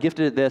how they're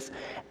gifted at this.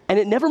 And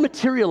it never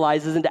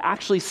materializes into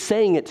actually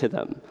saying it to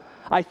them.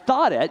 I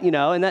thought it,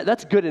 and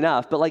that's good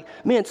enough. But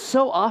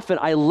so often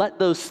I let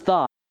those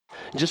thoughts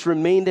just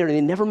remain there and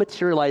they never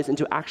materialize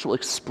into actual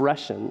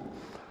expression.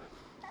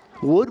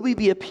 Would we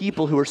be a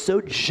people who are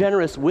so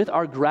generous with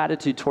our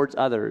gratitude towards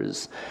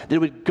others that it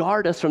would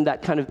guard us from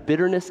that kind of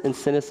bitterness and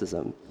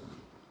cynicism?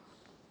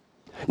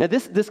 Now,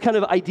 this kind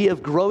of idea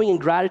of growing in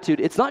gratitude,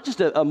 it's not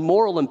just a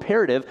moral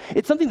imperative,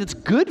 it's something that's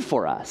good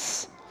for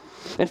us.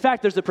 In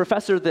fact, there's a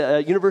professor at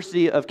the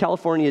University of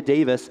California,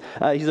 Davis.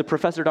 He's a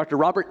professor, Dr.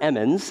 Robert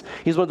Emmons.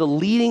 He's one of the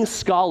leading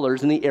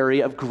scholars in the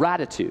area of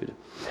gratitude.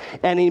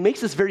 And he makes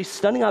this very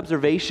stunning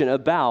observation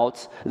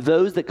about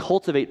those that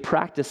cultivate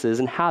practices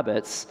and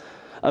habits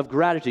of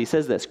gratitude. He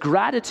says this: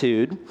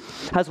 gratitude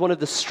has one of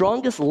the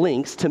strongest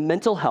links to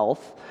mental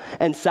health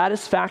and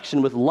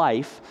satisfaction with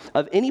life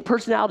of any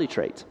personality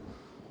trait.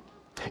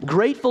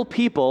 Grateful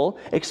people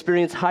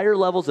experience higher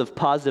levels of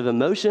positive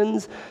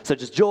emotions,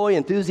 such as joy,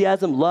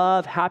 enthusiasm,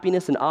 love,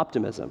 happiness, and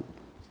optimism.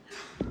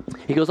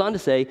 He goes on to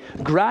say,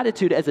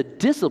 gratitude as a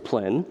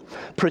discipline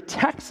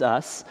protects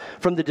us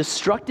from the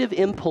destructive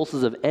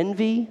impulses of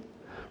envy,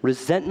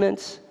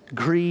 resentment,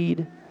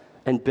 greed,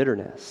 and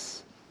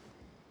bitterness.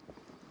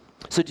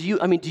 So do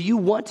you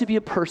want to be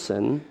a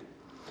person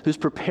who's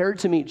prepared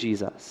to meet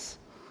Jesus?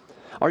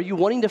 Are you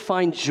wanting to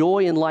find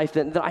joy in life?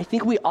 Then I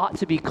think we ought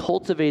to be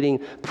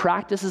cultivating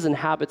practices and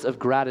habits of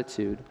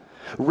gratitude,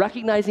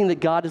 recognizing that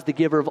God is the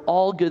giver of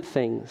all good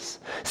things,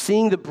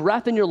 seeing the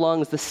breath in your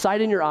lungs, the sight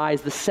in your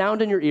eyes, the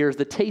sound in your ears,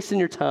 the taste in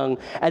your tongue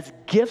as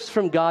gifts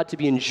from God to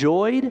be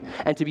enjoyed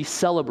and to be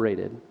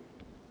celebrated.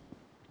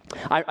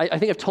 I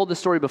think I've told this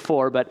story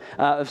before, but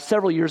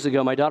several years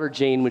ago, my daughter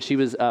Jane, when she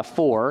was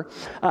 4,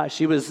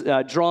 she was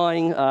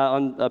drawing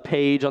on a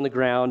page on the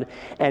ground,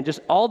 and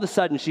just all of a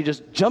sudden, she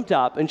just jumped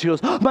up, and she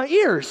goes, "Oh, my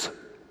ears!"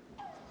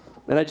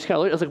 And I just kind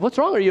of looked, I was like, "What's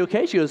wrong? Are you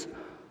okay?" She goes,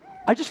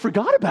 "I just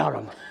forgot about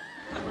them."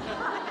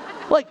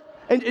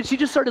 and she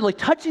just started like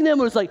touching them.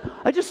 It was like,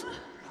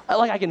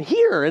 I can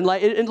hear, and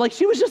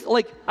she was just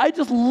like, I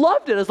just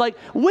loved it. I was like,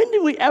 when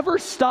do we ever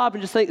stop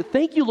and just say,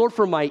 thank you, Lord,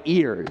 for my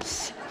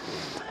ears?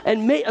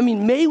 And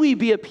may we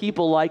be a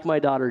people like my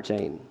daughter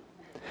Jane.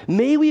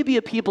 May we be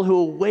a people who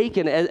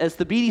awaken, as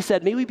the Thabiti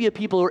said, may we be a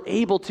people who are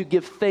able to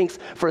give thanks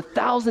for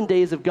 1,000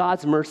 days of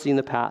God's mercy in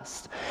the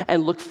past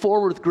and look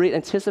forward with great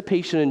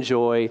anticipation and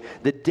joy,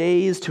 the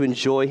days to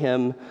enjoy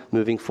him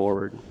moving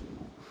forward.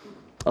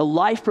 A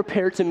life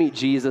prepared to meet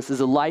Jesus is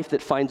a life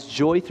that finds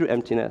joy through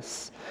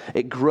emptiness.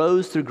 It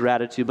grows through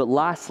gratitude. But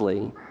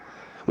lastly,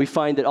 we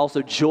find that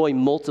also joy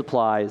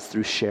multiplies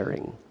through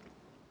sharing.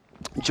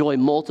 Joy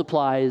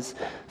multiplies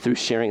through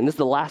sharing. And this is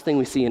the last thing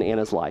we see in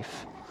Anna's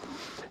life.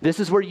 This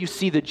is where you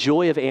see the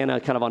joy of Anna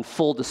kind of on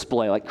full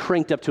display, like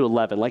cranked up to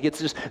 11. Like it's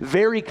just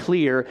very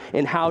clear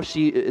in how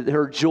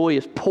her joy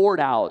is poured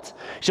out.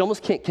 She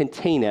almost can't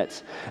contain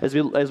it as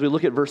we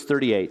look at verse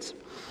 38.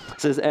 It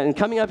says, and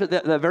coming up at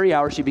that very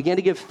hour, she began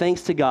to give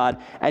thanks to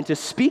God and to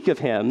speak of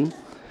him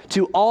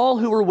to all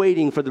who were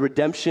waiting for the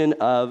redemption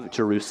of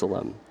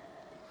Jerusalem.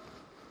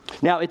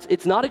 Now,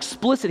 it's not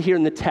explicit here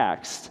in the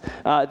text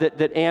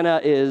that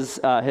Anna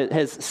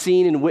has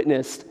seen and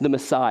witnessed the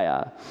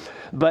Messiah.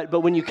 But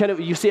when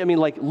you see,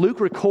 Luke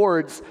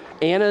records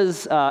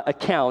Anna's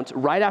account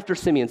right after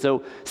Simeon.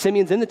 So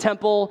Simeon's in the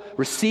temple,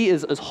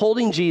 is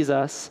holding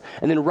Jesus,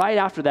 and then right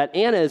after that,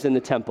 Anna is in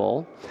the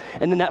temple.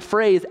 And then that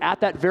phrase, at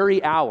that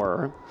very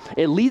hour,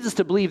 it leads us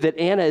to believe that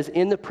Anna is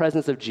in the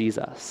presence of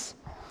Jesus.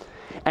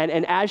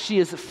 And as she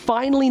is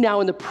finally now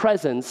in the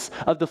presence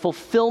of the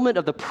fulfillment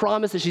of the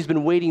promise that she's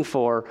been waiting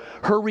for,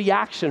 her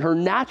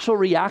natural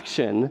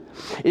reaction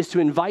is to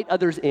invite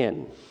others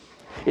in,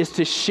 is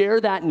to share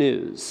that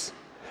news.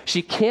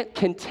 She can't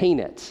contain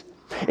it.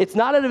 It's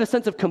not out of a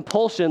sense of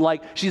compulsion,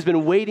 like she's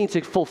been waiting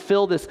to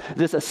fulfill this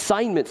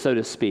assignment, so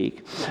to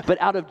speak,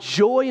 but out of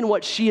joy in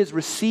what she has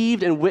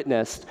received and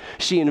witnessed,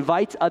 she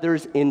invites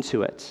others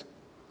into it.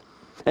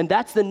 And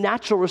that's the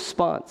natural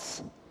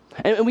response.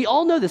 And we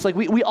all know this, like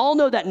we all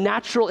know that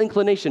natural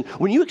inclination.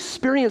 When you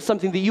experience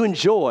something that you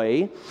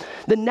enjoy,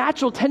 the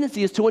natural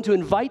tendency is to want to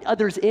invite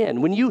others in.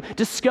 When you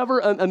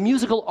discover a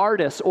musical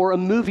artist or a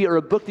movie or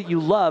a book that you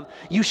love,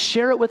 you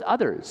share it with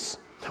others.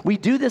 We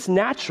do this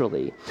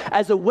naturally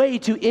as a way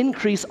to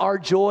increase our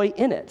joy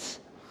in it.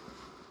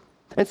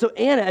 And so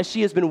Anna, as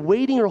she has been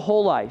waiting her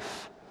whole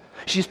life,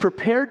 she's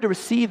prepared to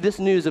receive this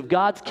news of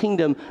God's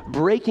kingdom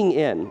breaking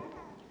in.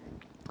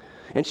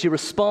 And she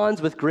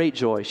responds with great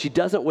joy. She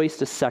doesn't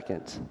waste a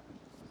second.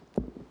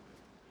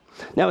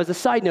 Now, as a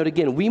side note,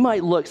 again,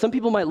 some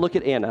people might look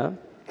at Anna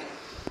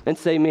and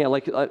say, man,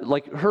 like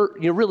her,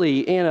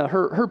 really, Anna,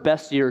 her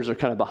best years are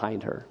kind of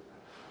behind her.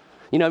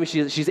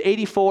 She's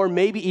 84,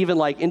 maybe even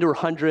like into her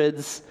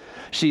hundreds.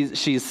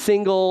 She's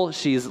single.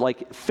 She's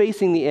like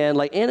facing the end.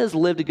 Like Anna's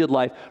lived a good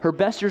life. Her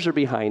best years are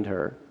behind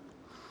her.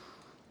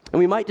 And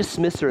we might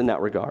dismiss her in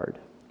that regard.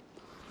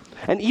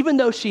 And even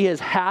though she has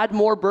had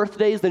more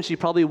birthdays than she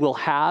probably will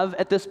have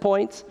at this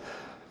point,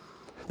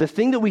 the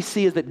thing that we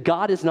see is that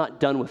God is not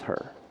done with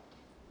her.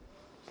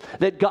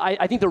 That God,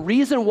 I think the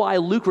reason why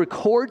Luke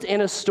records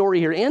Anna's story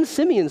here, and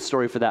Simeon's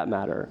story for that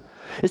matter,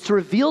 is to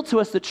reveal to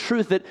us the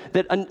truth that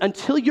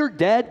until you're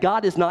dead,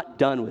 God is not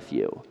done with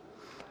you.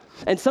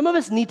 And some of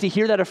us need to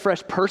hear that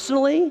afresh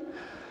personally,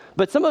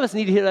 but some of us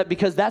need to hear that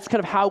because that's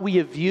kind of how we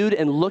have viewed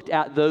and looked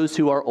at those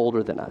who are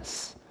older than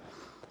us.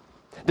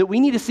 That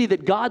we need to see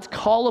that God's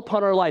call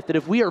upon our life, that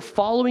if we are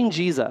following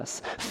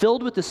Jesus,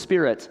 filled with the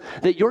Spirit,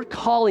 that your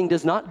calling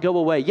does not go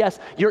away. Yes,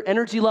 your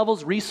energy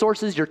levels,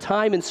 resources, your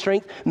time and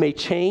strength may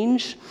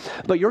change,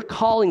 but your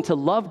calling to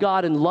love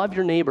God and love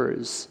your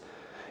neighbors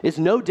is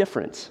no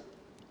different.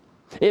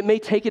 It may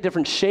take a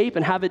different shape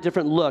and have a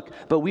different look,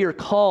 but we are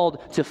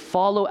called to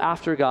follow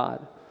after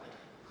God.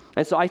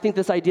 And so I think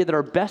this idea that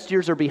our best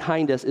years are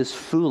behind us is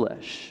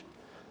foolish.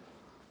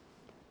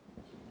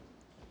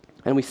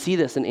 And we see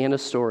this in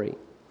Anna's story.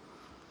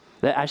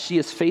 That as she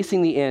is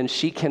facing the end,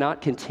 she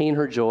cannot contain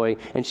her joy,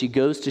 and she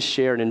goes to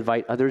share and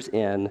invite others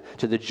in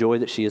to the joy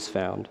that she has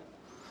found.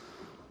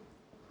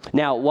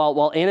 Now,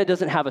 while Anna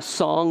doesn't have a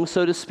song,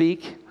 so to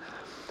speak,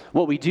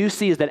 what we do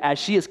see is that as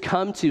she has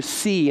come to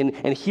see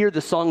and hear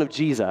the song of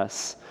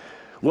Jesus,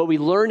 what we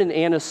learn in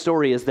Anna's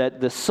story is that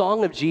the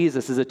song of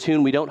Jesus is a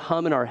tune we don't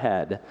hum in our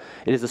head.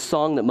 It is a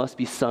song that must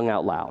be sung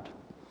out loud.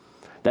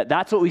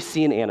 That's what we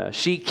see in Anna.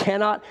 She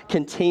cannot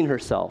contain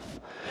herself.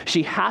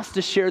 She has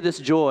to share this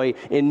joy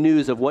in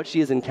news of what she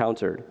has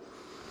encountered.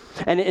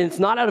 And it's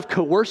not out of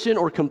coercion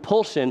or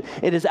compulsion.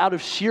 It is out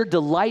of sheer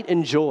delight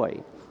and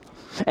joy.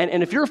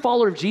 And if you're a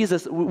follower of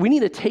Jesus, we need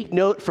to take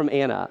note from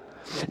Anna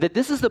that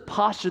this is the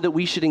posture that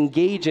we should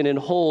engage in and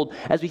hold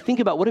as we think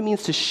about what it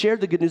means to share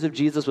the good news of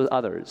Jesus with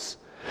others.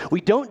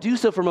 We don't do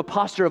so from a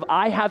posture of,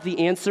 I have the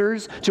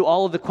answers to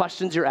all of the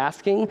questions you're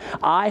asking.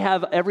 I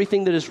have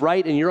everything that is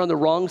right and you're on the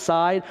wrong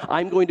side.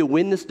 I'm going to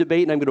win this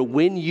debate and I'm going to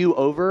win you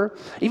over.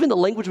 Even the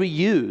language we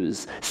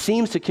use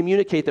seems to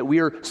communicate that we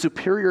are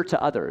superior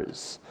to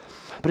others.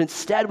 But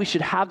instead, we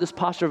should have this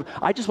posture of,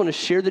 I just want to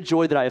share the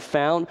joy that I have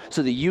found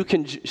so that you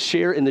can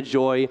share in the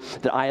joy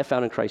that I have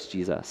found in Christ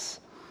Jesus.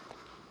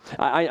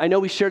 I know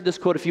we shared this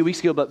quote a few weeks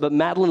ago, but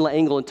Madeleine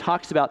L'Engle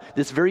talks about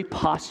this very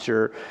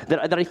posture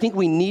that I think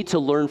we need to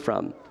learn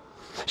from.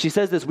 She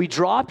says this: we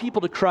draw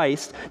people to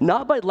Christ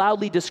not by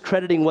loudly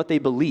discrediting what they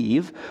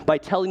believe, by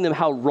telling them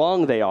how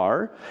wrong they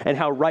are and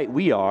how right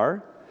we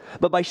are,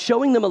 but by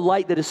showing them a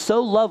light that is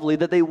so lovely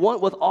that they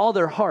want with all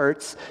their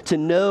hearts to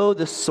know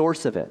the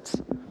source of it.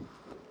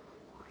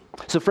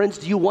 So friends,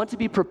 do you want to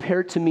be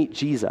prepared to meet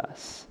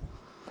Jesus?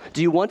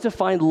 Do you want to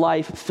find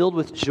life filled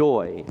with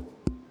joy?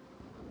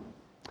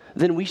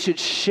 Then we should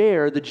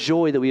share the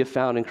joy that we have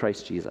found in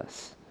Christ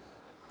Jesus.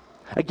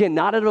 Again,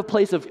 not out of a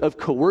place of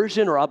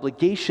coercion or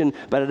obligation,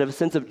 but out of a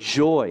sense of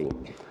joy.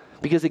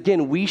 Because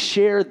again, we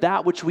share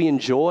that which we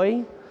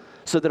enjoy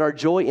so that our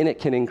joy in it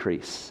can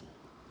increase.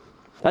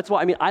 That's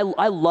why,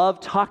 I love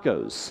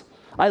tacos.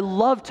 I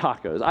love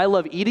tacos. I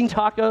love eating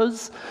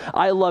tacos.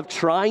 I love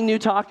trying new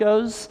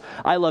tacos.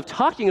 I love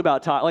talking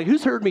about tacos. Like,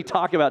 who's heard me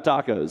talk about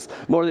tacos?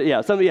 More than,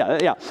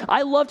 yeah.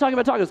 I love talking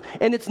about tacos.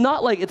 And it's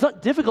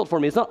not difficult for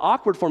me. It's not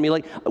awkward for me.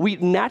 Like, we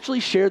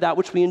naturally share that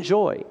which we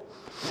enjoy.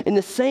 In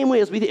the same way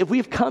as if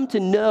we've come to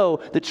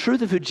know the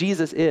truth of who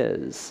Jesus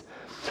is,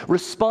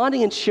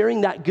 responding and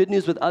sharing that good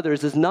news with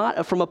others is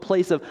not from a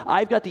place of,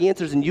 I've got the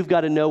answers and you've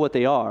got to know what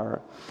they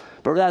are.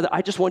 But rather,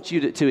 I just want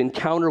you to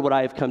encounter what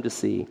I have come to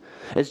see.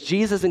 As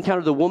Jesus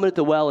encountered the woman at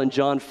the well in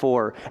John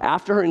 4,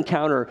 after her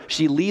encounter,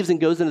 she leaves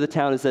and goes into the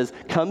town and says,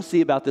 come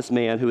see about this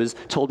man who has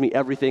told me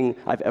everything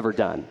I've ever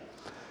done.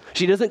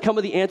 She doesn't come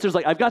with the answers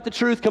like, I've got the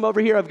truth, come over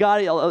here, I've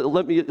got it,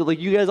 let me, like,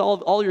 you guys,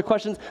 all your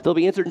questions, they'll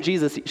be answered in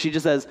Jesus. She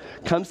just says,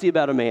 come see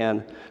about a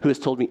man who has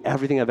told me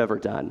everything I've ever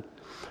done.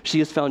 She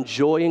has found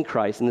joy in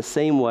Christ. In the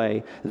same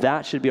way,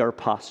 that should be our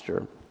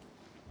posture.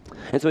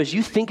 And so as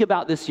you think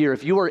about this year,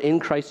 if you are in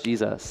Christ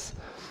Jesus,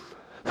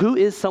 who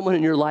is someone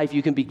in your life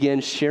you can begin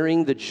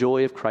sharing the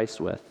joy of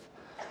Christ with?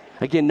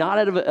 Again, not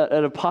out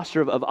of a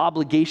posture of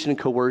obligation and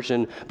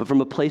coercion, but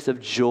from a place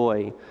of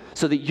joy,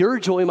 so that your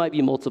joy might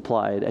be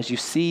multiplied as you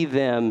see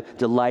them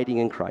delighting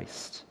in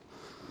Christ.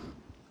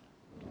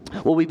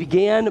 Well, we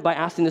began by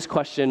asking this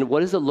question: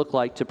 what does it look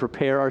like to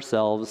prepare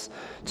ourselves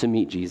to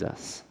meet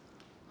Jesus?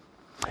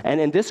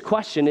 And in this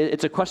question,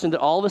 it's a question that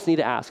all of us need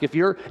to ask. If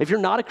you're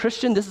not a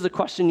Christian, this is a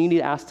question you need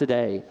to ask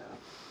today.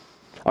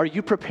 Are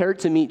you prepared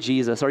to meet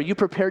Jesus? Are you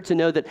prepared to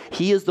know that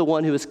he is the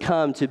one who has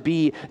come to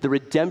be the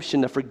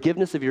redemption, the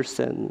forgiveness of your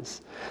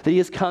sins? That he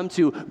has come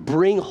to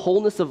bring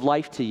wholeness of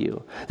life to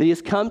you? That he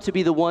has come to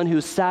be the one who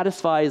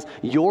satisfies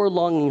your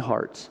longing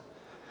heart?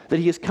 That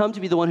he has come to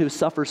be the one who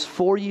suffers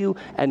for you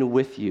and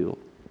with you?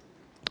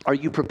 Are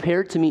you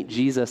prepared to meet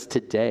Jesus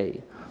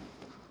today?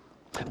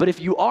 But if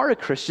you are a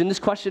Christian, this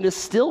question is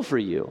still for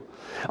you.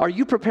 Are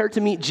you prepared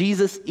to meet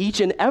Jesus each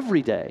and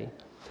every day?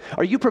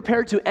 Are you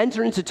prepared to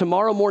enter into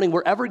tomorrow morning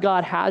wherever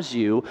God has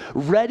you,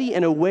 ready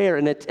and aware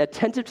and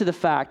attentive to the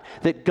fact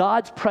that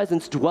God's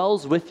presence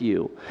dwells with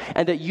you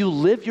and that you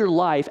live your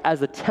life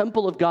as a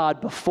temple of God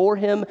before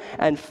him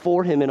and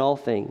for him in all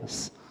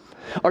things?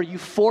 Are you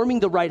forming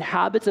the right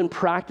habits and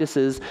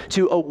practices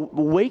to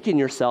awaken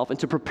yourself and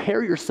to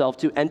prepare yourself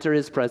to enter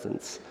his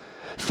presence?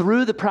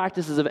 Through the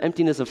practices of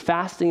emptiness, of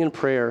fasting and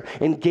prayer,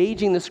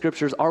 engaging the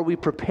scriptures, are we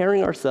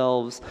preparing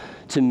ourselves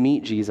to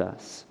meet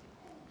Jesus?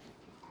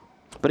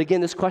 But again,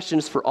 this question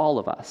is for all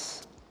of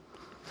us,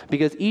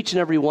 because each and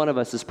every one of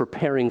us is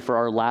preparing for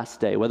our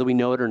last day, whether we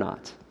know it or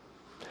not.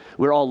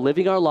 We're all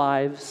living our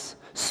lives,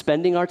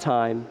 spending our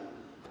time,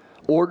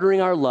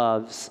 ordering our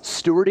loves,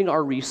 stewarding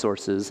our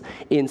resources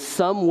in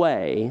some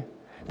way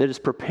that is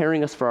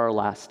preparing us for our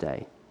last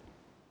day.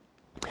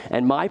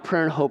 And my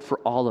prayer and hope for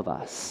all of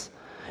us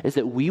is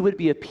that we would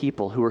be a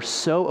people who are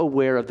so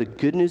aware of the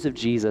good news of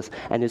Jesus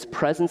and his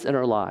presence in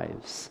our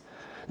lives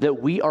that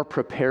we are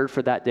prepared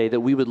for that day, that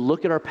we would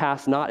look at our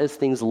past not as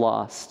things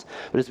lost,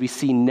 but as we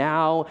see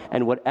now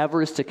and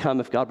whatever is to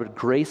come, if God would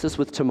grace us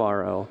with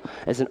tomorrow,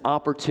 as an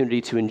opportunity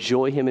to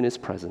enjoy him in his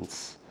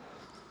presence.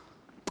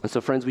 And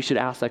so, friends, we should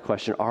ask that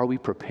question: are we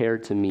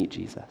prepared to meet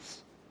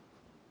Jesus?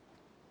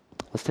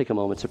 Let's take a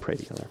moment to pray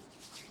together.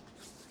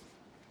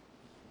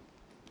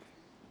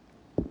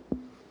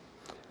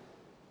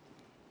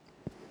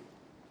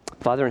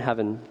 Father in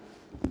heaven,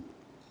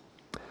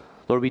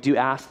 Lord, we do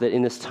ask that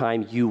in this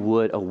time you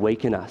would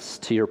awaken us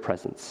to your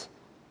presence.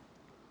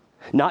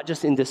 Not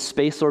just in this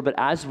space, Lord, but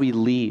as we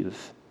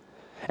leave,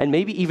 and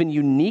maybe even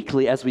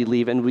uniquely as we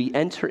leave and we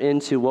enter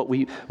into what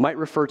we might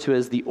refer to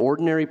as the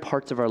ordinary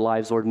parts of our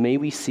lives, Lord, may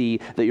we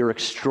see that your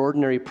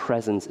extraordinary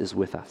presence is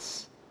with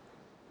us.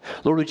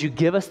 Lord, would you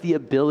give us the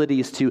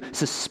abilities to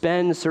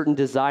suspend certain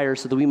desires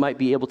so that we might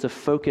be able to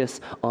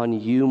focus on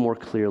you more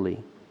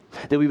clearly?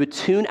 That we would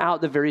tune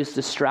out the various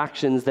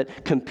distractions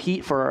that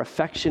compete for our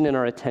affection and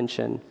our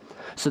attention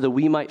so that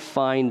we might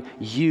find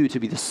you to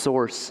be the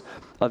source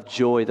of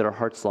joy that our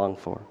hearts long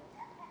for.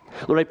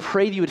 Lord, I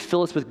pray that you would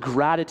fill us with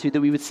gratitude,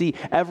 that we would see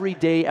every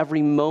day,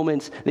 every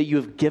moment that you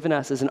have given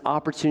us as an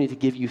opportunity to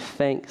give you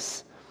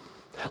thanks.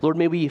 Lord,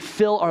 may we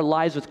fill our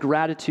lives with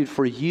gratitude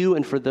for you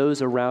and for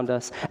those around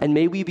us, and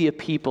may we be a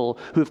people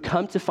who have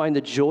come to find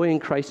the joy in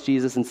Christ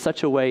Jesus in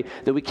such a way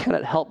that we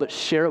cannot help but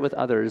share it with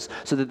others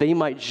so that they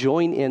might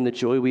join in the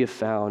joy we have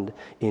found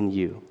in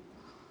you.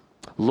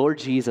 Lord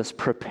Jesus,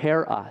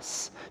 prepare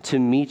us to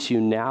meet you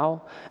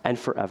now and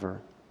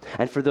forever.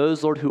 And for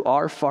those, Lord, who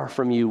are far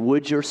from you,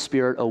 would your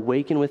Spirit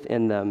awaken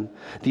within them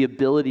the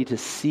ability to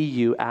see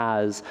you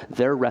as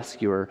their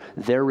rescuer,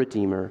 their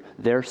redeemer,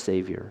 their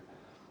savior,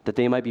 that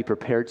they might be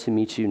prepared to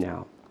meet you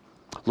now.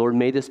 Lord,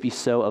 may this be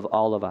so of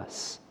all of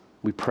us.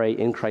 We pray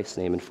in Christ's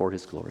name and for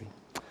his glory.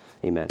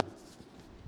 Amen.